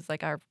stuff is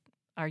like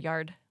our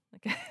yard.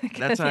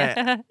 That's what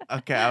Yeah.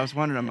 okay, I was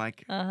wondering, I'm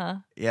like, Uh-huh.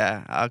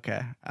 yeah,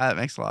 okay. That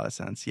makes a lot of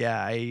sense.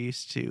 Yeah, I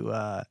used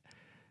to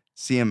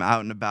see him out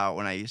and about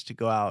when I used to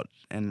go out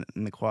in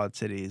the Quad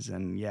Cities,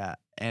 and yeah,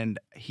 and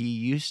he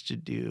used to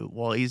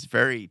he's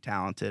very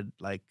talented,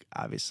 like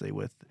obviously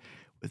with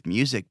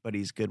music, but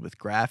he's good with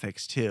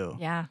graphics too.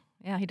 Yeah.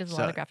 Yeah, he does a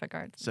lot So of graphic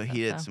arts and so stuff,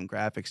 he did so. some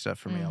graphic stuff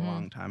for me a Mhm.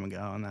 long time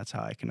ago, and that's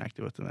how I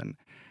connected with him. And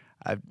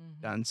I've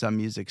Mhm. done some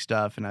music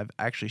stuff, and I've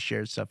actually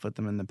shared stuff with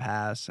him in the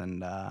past.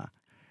 And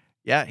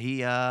yeah,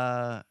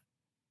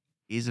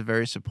 he's a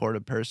very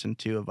supportive person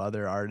too of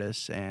other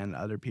artists and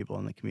other people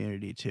in the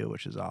community too,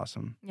 which is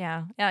awesome.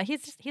 Yeah. Yeah,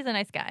 he's a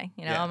nice guy,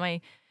 Yeah,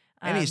 my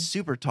and he's um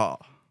super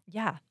tall.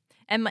 yeah.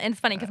 And it's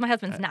funny Uh, because my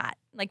husband's uh, not.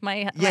 Like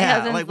my yeah,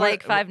 husband's like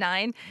like what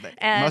 5'9", must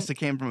and have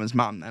came from his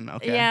mom then.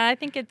 Okay, yeah, I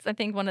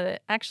think one of the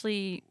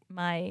actually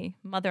my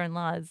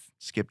mother-in-law's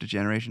skipped a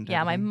generation type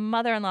yeah, of my thing.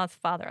 mother-in-law's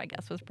father, I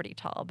guess, was pretty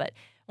tall, but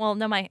well,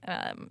 no, my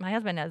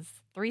husband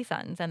has 3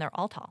 sons and they're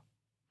all tall.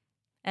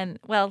 And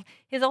well,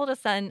 his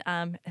oldest son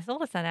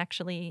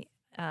actually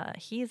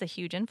he's a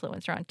huge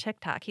influencer on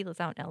TikTok. He lives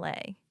out in LA.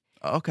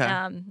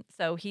 Okay,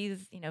 So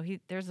he's,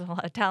 there's a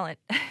lot of talent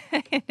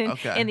in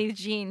okay, these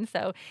genes.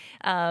 So,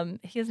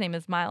 his name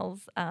is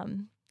Miles.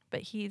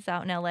 But he's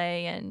out in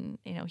LA and,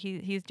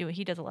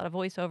 he does a lot of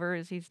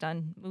voiceovers. He's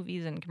done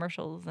movies and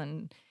commercials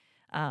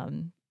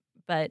um,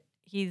 but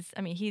he's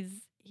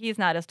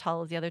not as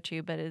tall as the other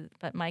two,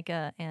 but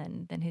Micah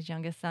and then his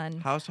youngest son.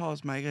 how tall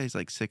is Micah? He's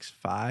like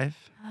 6'5".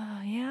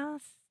 Oh, yeah.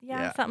 Yeah,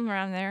 Yeah, something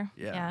around there.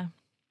 yeah. Yeah.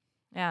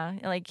 Yeah,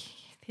 like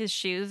his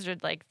shoes are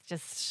like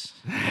just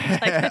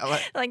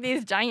Like- like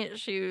these giant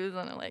shoes,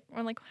 and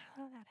we're like,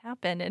 how did that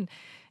happen? And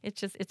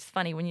it's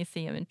funny when you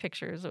see him in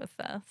pictures with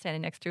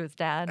standing next to his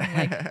dad. I'm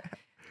like,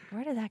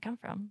 where did that come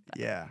from?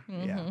 yeah, yeah.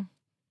 Mm-hmm.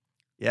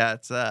 Yeah,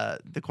 it's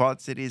the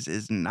Quad Cities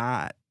is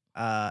not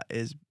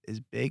is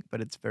big, but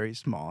it's very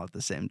small at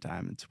the same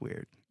time. It's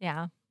weird.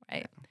 Yeah,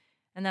 right.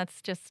 And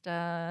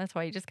that's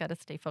why you just got to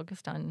stay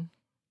focused on.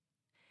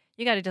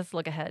 You got to just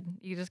look ahead.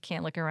 You just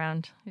can't look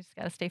around. You just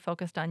got to stay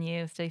focused on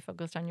you. Stay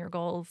focused on your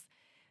goals.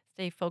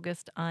 Stay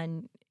focused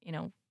on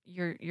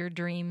your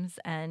dreams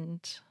and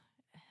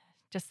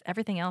just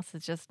everything else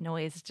is just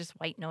noise. It's just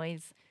white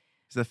noise.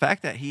 the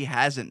fact that he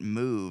hasn't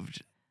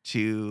moved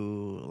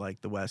to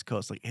like the West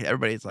Coast, like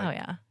everybody's Oh like,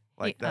 yeah.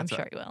 I'm that's a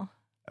sure he will.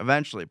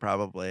 eventually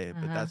probably,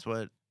 but Uh-huh.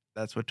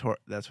 that's what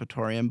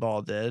Torian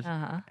Ball did,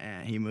 Uh-huh.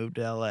 and he moved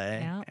to LA,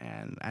 Yeah.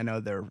 and I know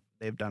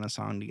they've done a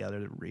song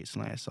together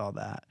recently. I saw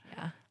that.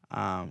 Yeah.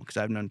 Because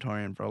I've known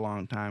Torian for a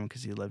long time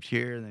because he lived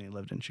here and then he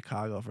lived in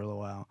Chicago for a little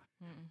while.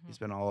 Hmm. He's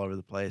been all over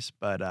the place,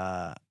 but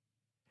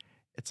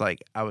it's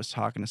like I was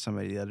talking to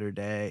somebody the other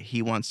day.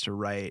 He wants to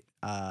write.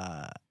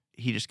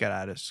 He just got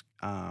out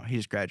of. He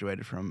just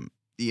graduated from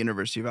the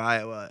University of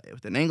Iowa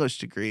with an English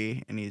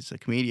degree, and he's a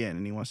comedian,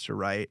 and he wants to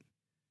write.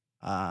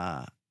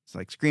 It's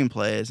like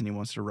screenplays, and he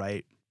wants to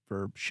write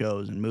for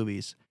shows and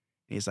movies.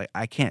 And he's like,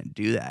 I can't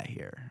do that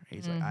here.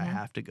 He's like, I Hmm.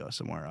 have to go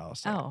somewhere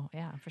else. Oh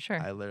yeah, for sure.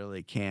 I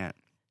literally can't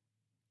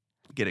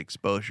get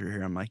exposure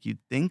here. I'm like, you'd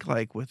think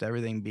like with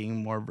everything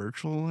being more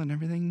virtual and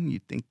everything,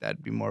 you'd think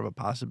that'd be more of a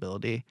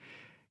possibility.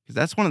 Because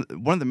that's one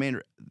of the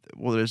main.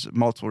 Well, there's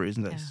multiple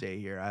reasons I Yeah. stay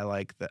here. I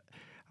like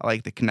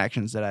the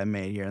connections that I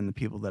made here and the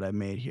people that I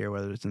made here,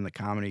 whether it's in the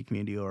comedy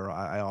community or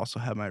I also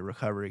have my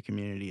recovery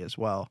community as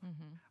well.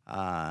 Hmm.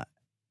 Uh,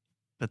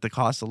 but the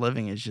cost of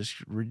living is just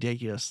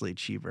ridiculously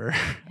cheaper.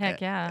 Heck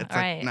yeah. It's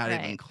like Right. not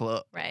even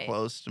Right. Right.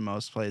 close to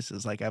most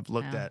places. Like I've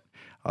looked Yeah. at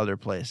other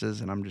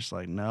places and I'm just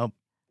like, nope.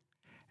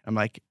 I'm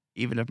like,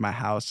 even if my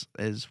house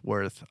is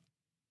worth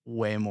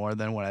way more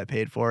than what I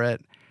paid for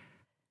it,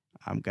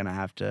 I would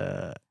have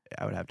to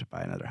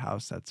buy another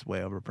house that's way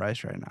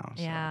overpriced right now.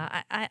 So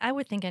Yeah. I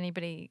would think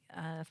anybody,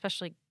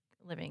 especially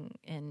living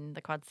in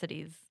the Quad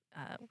Cities,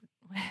 uh,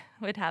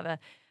 would have a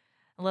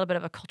little bit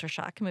of a culture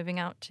shock moving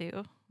out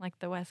to like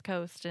the West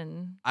Coast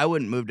and I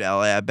wouldn't move to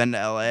LA. I've been to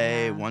LA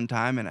yeah. one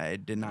time and I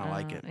did not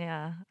like it.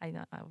 Yeah, I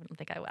wouldn't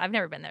think I've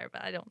never been there,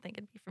 but I don't think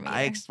it'd be for me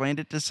I either. explained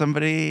it to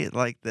somebody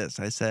like this.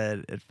 I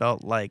said it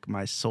felt like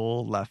my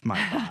soul left my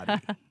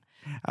body.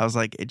 I was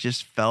like, it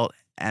just felt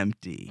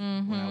empty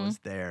when I Mhm. was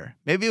there.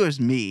 Maybe it was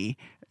me.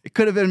 It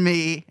could have been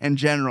me in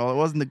general. It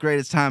wasn't the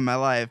greatest time in my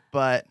life,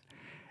 but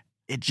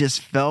it just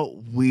felt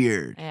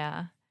weird.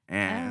 Yeah.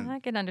 And I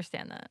can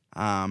understand that.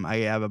 I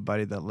have a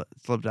buddy that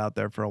lived out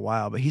there for a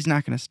while, but he's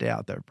not going to stay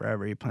out there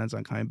forever. He plans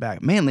on coming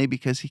back, mainly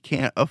because he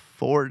can't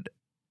afford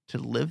to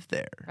live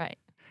there. Right.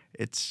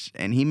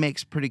 And he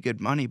makes pretty good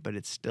money, but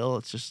it's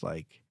just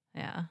like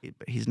Yeah.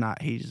 but he's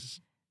not. He's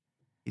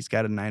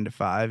got a 9 to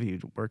 5. He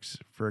works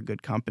for a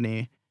good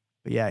company,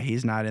 but yeah,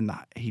 he's not in the.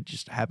 He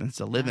just happens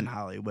to live Yeah. in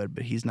Hollywood,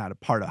 but he's not a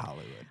part of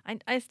Hollywood.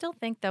 I still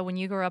think though when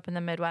you grow up in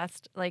the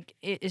Midwest, like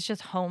it's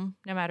just home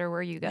no matter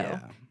where you go.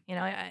 Yeah, You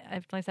know,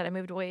 like I said, I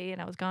moved away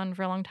and I was gone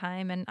for a long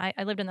time, and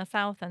I lived in the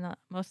South and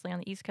mostly on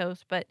the East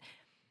Coast, but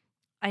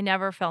I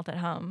never felt at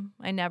home.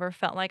 I never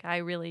felt like I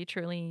really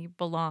truly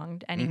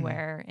belonged hmm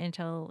anywhere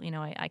until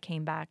I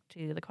came back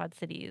to the Quad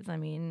Cities. I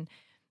mean,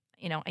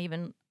 I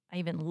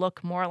even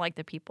look more like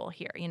the people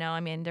here. I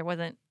mean, there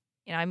wasn't.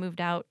 I moved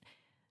out.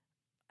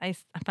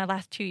 My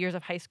last 2 years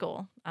of high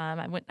school.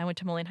 I went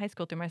to Moline High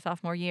School through my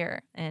sophomore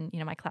year, and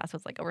my class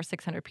was like over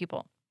 600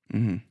 people.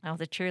 hmm I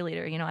was a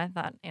cheerleader. I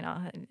thought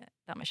I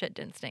thought my shit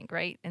didn't stink,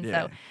 right? And so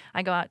yeah,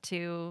 I go out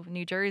to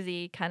New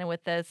Jersey, kind of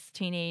with this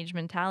teenage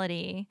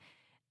mentality,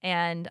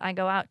 and I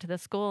go out to the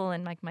school,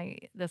 and like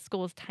the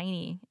school is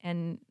tiny,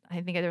 and I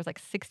think there was like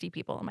 60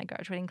 people in my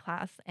graduating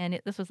class, and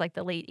this was like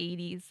the late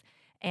 80s,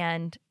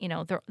 and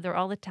they're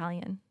all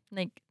Italian.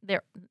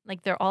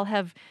 They're all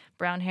have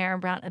brown hair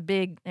and brown a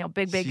big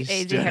big she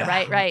Asian stood hair,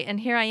 right, out. right. And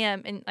here I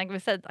am, and like I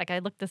said, like I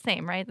look the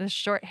same, right? This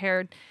short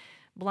haired,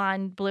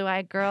 blonde, blue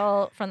eyed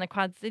girl from the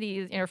Quad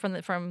Cities,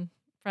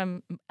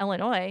 from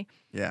Illinois,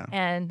 Yeah,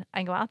 and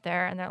I go out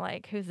there and they're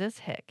like, "Who's this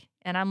hick?"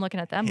 And I'm looking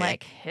at them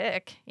like,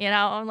 hick. "Hick?"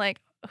 I'm like,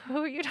 "Who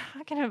are you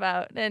talking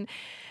about?" And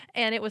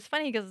it was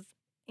funny because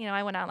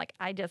I went out like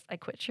I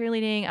quit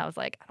cheerleading. I was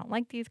like, I don't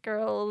like these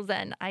girls,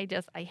 and I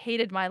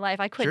hated my life.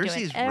 I quit doing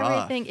Jersey's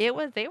everything.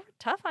 rough. They were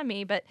tough on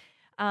me, but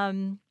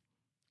um,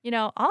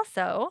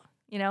 also,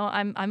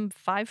 I'm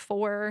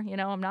 5'4",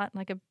 I'm not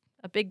like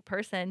a big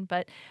person,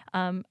 but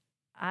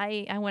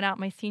I went out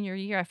my senior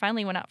year. I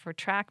finally went out for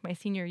track my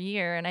senior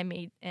year, and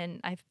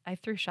I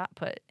threw shot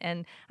put,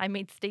 and I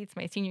made states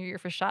my senior year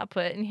for shot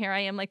put, and here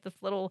I am like this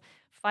little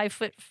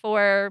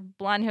 5'4"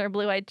 blonde hair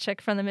blue eyed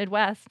chick from the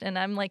Midwest, and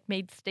I'm like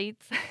made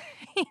states,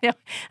 you know,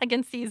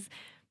 against these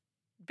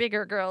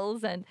bigger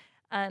girls, and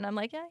I'm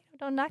like, yeah,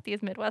 don't knock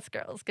these Midwest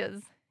girls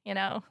because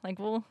like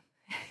we'll.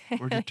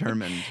 We're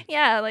determined.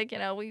 Yeah, like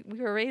we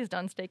were raised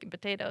on steak and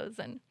potatoes,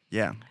 and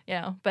Yeah,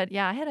 but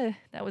yeah,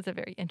 that was a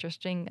very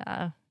interesting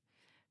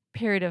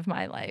period of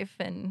my life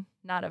and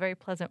not a very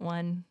pleasant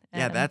one.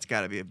 yeah, And that's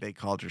got to be a big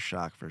culture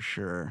shock for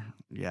sure.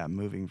 Yeah,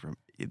 moving from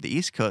the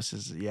East Coast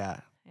is yeah,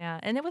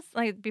 and it was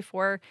like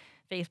before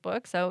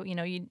Facebook, so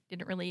you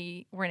didn't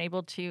really weren't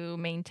able to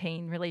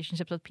maintain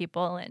relationships with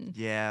people, and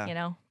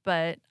yeah.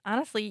 but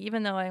honestly,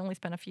 even though I only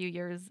spent a few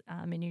years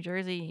in New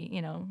Jersey,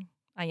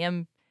 I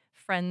am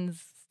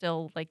friends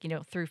still, like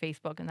through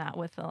Facebook and that,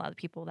 with a lot of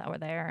people that were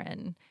there,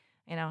 and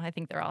I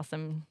think they're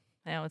awesome.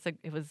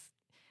 It was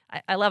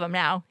I love them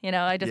now.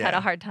 I just had a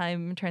Yeah. hard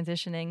time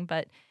transitioning,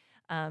 but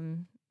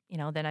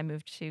then I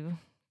moved to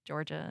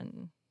Georgia,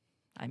 and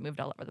I moved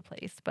all over the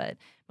place, but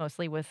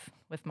mostly with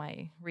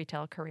my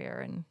retail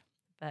career.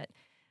 But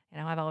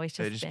I've always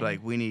So just just be been.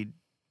 like, we need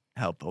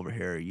help over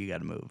here. You got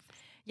to move.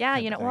 Yeah,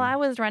 Type of well, I thing.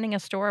 was running a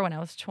store when I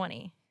was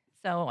 20.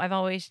 So I've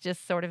always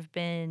just sort of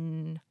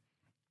been,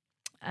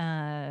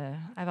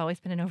 I've always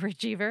been an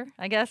overachiever,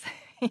 I guess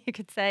you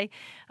could say.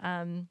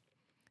 Um,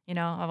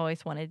 I've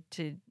always wanted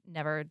to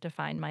never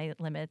define my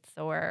limits,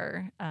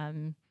 or, I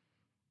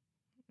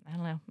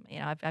don't know,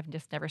 I've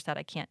just never said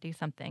I can't do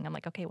something. I'm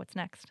like, okay, what's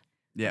next?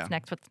 Yeah. What's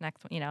next? What's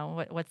next? What, You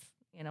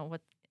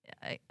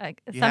have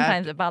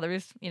sometimes to. it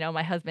bothers,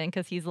 my husband,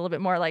 because he's a little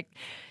bit more like,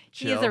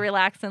 he's a Chill.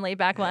 relaxed and laid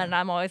back one, Yeah. and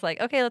I'm always like,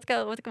 okay, let's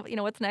go.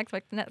 What's next?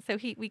 What's next? So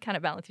we kind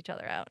of balance each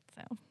other out.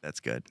 So That's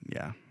good.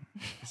 Yeah.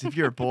 'Cause if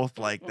you're both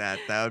like that,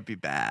 that would be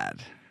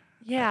bad.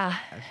 yeah,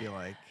 I feel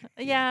like.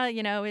 yeah,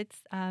 it's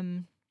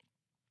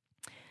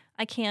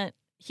I can't.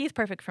 He's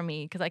perfect for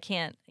me because I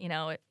can't.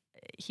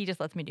 He just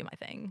lets me do my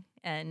thing,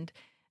 and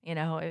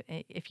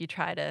if you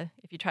try to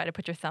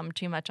put your thumb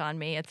too much on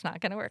me, it's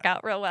not going to work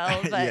out real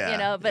well. But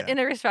Yeah. but Yeah. in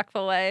a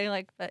respectful way,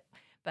 like but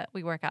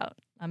we work out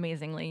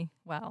amazingly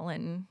well,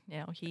 and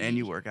And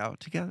you work out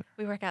together.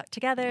 we work out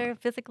together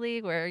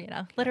physically. We're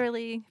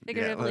literally,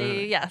 figuratively,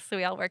 literally. yes,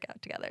 we all work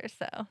out together.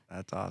 So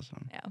That's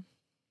awesome. yeah,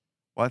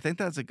 Well, I think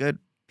that's a good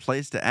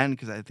place to end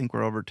because I think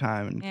we're over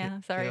time. And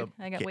yeah. Sorry, Caleb,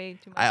 I got way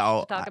too much I,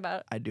 to talk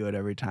about. I do it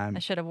every I time.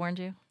 should have warned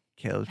you.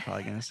 Caleb's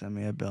probably gonna send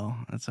me a bill.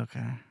 That's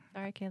okay.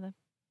 Sorry, Caleb.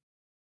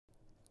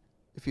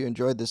 If you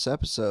enjoyed this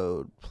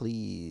episode,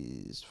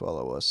 please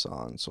follow us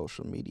on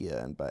social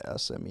media, and by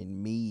us, I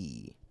mean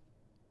me.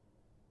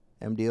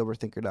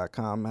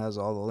 MDOverthinker.com has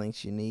all the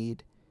links you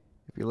need.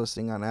 If you're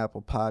listening on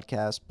Apple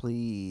Podcasts,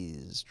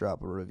 please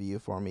drop a review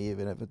for me,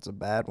 even if it's a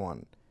bad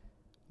one.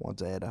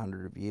 Once I hit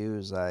 100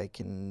 reviews, I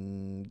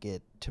can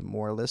get to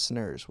more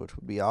listeners, which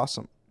would be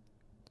awesome.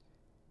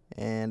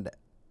 And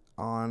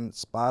on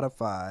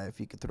Spotify,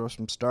 if you could throw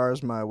some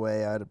stars my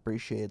way, I'd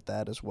appreciate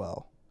that as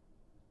well.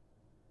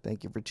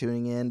 Thank you for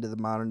tuning in to the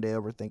Modern Day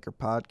Overthinker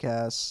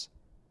podcast.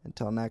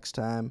 Until next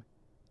time,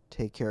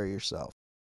 take care of yourself.